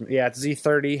numbers. Yeah, it's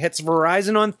Z30. Hits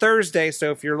Verizon on Thursday, so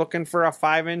if you're looking for a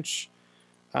 5-inch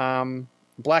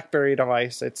BlackBerry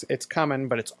device, it's coming,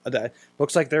 but it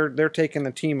looks like they're taking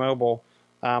the T-Mobile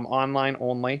online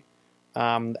only.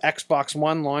 The Xbox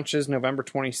One launches November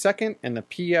 22nd, and the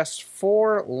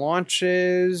PS4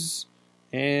 launches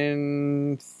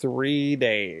in 3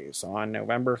 days on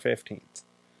November 15th.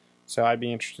 So I'd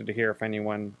be interested to hear if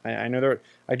anyone. I know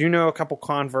I do know a couple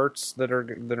converts that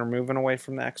are moving away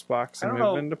from the Xbox and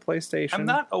moving to PlayStation. I'm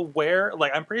not aware.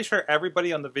 Like, I'm pretty sure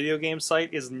everybody on the video game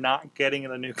site is not getting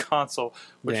the new console,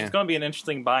 which is going to be an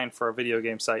interesting bind for a video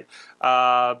game site.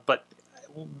 But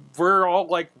we're all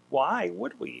like, why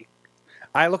would we?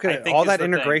 I look at all that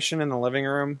integration in the living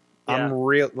room. Yeah.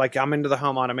 I'm into the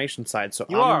home automation side, so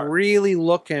You I'm are. really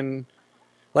looking.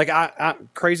 Like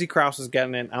Crazy Kraus is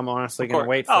getting it. I'm honestly going to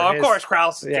wait for of his. course,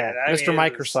 Kraus. Yeah, Mr.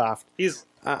 Microsoft. He's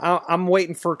I'm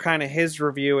waiting for kind of his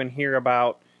review and hear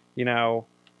about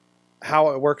how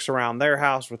it works around their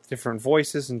house with different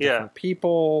voices and different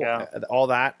people, all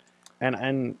that,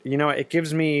 and it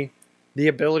gives me the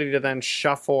ability to then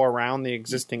shuffle around the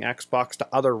existing Xbox to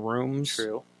other rooms.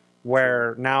 true.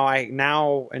 Where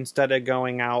now instead of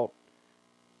going out,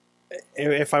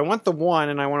 if I want the one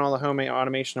and I want all the home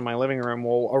automation in my living room,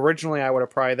 well, originally I would have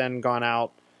probably then gone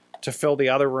out to fill the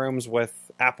other rooms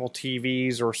with Apple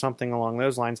TVs or something along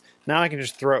those lines. Now I can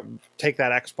just take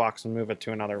that Xbox and move it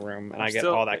to another room, and I get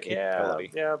all that capability.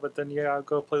 Yeah, but then you gotta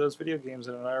go play those video games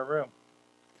in another room.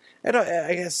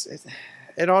 I guess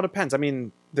it all depends. I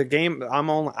mean, the game I'm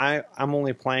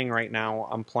only playing right now.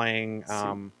 I'm playing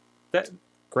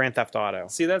Grand Theft Auto.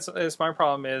 See, that's my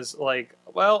problem. Is like,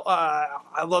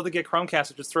 I love to get Chromecast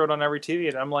and just throw it on every TV,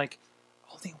 and I'm like,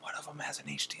 only one of them has an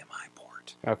HDMI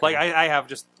port. Okay. Like I have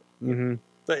just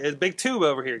Mm-hmm. a big tube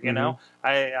over here. You know,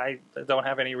 I don't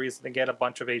have any reason to get a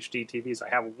bunch of HD TVs. I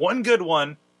have one good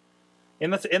one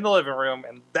in the living room,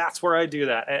 and that's where I do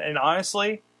that. And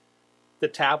honestly, the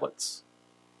tablets,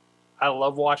 I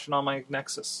love watching on my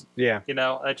Nexus. Yeah.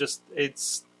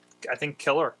 It's I think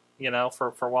killer.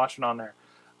 For watching on there.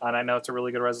 And I know it's a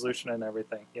really good resolution and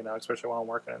everything, especially while I'm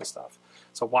working and stuff.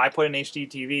 So why put an HD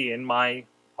TV in my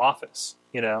office,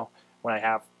 when I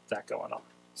have that going on?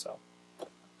 So,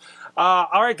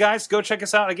 all right, guys, go check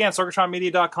us out. Again,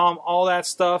 sorgatronmedia.com, all that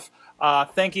stuff.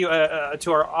 Thank you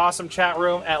to our awesome chat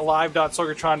room at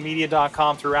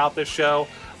live.sorgatronmedia.com throughout this show.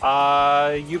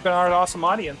 You've been our awesome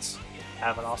audience.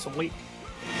 Have an awesome week.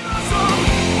 We're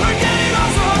getting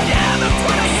awesome.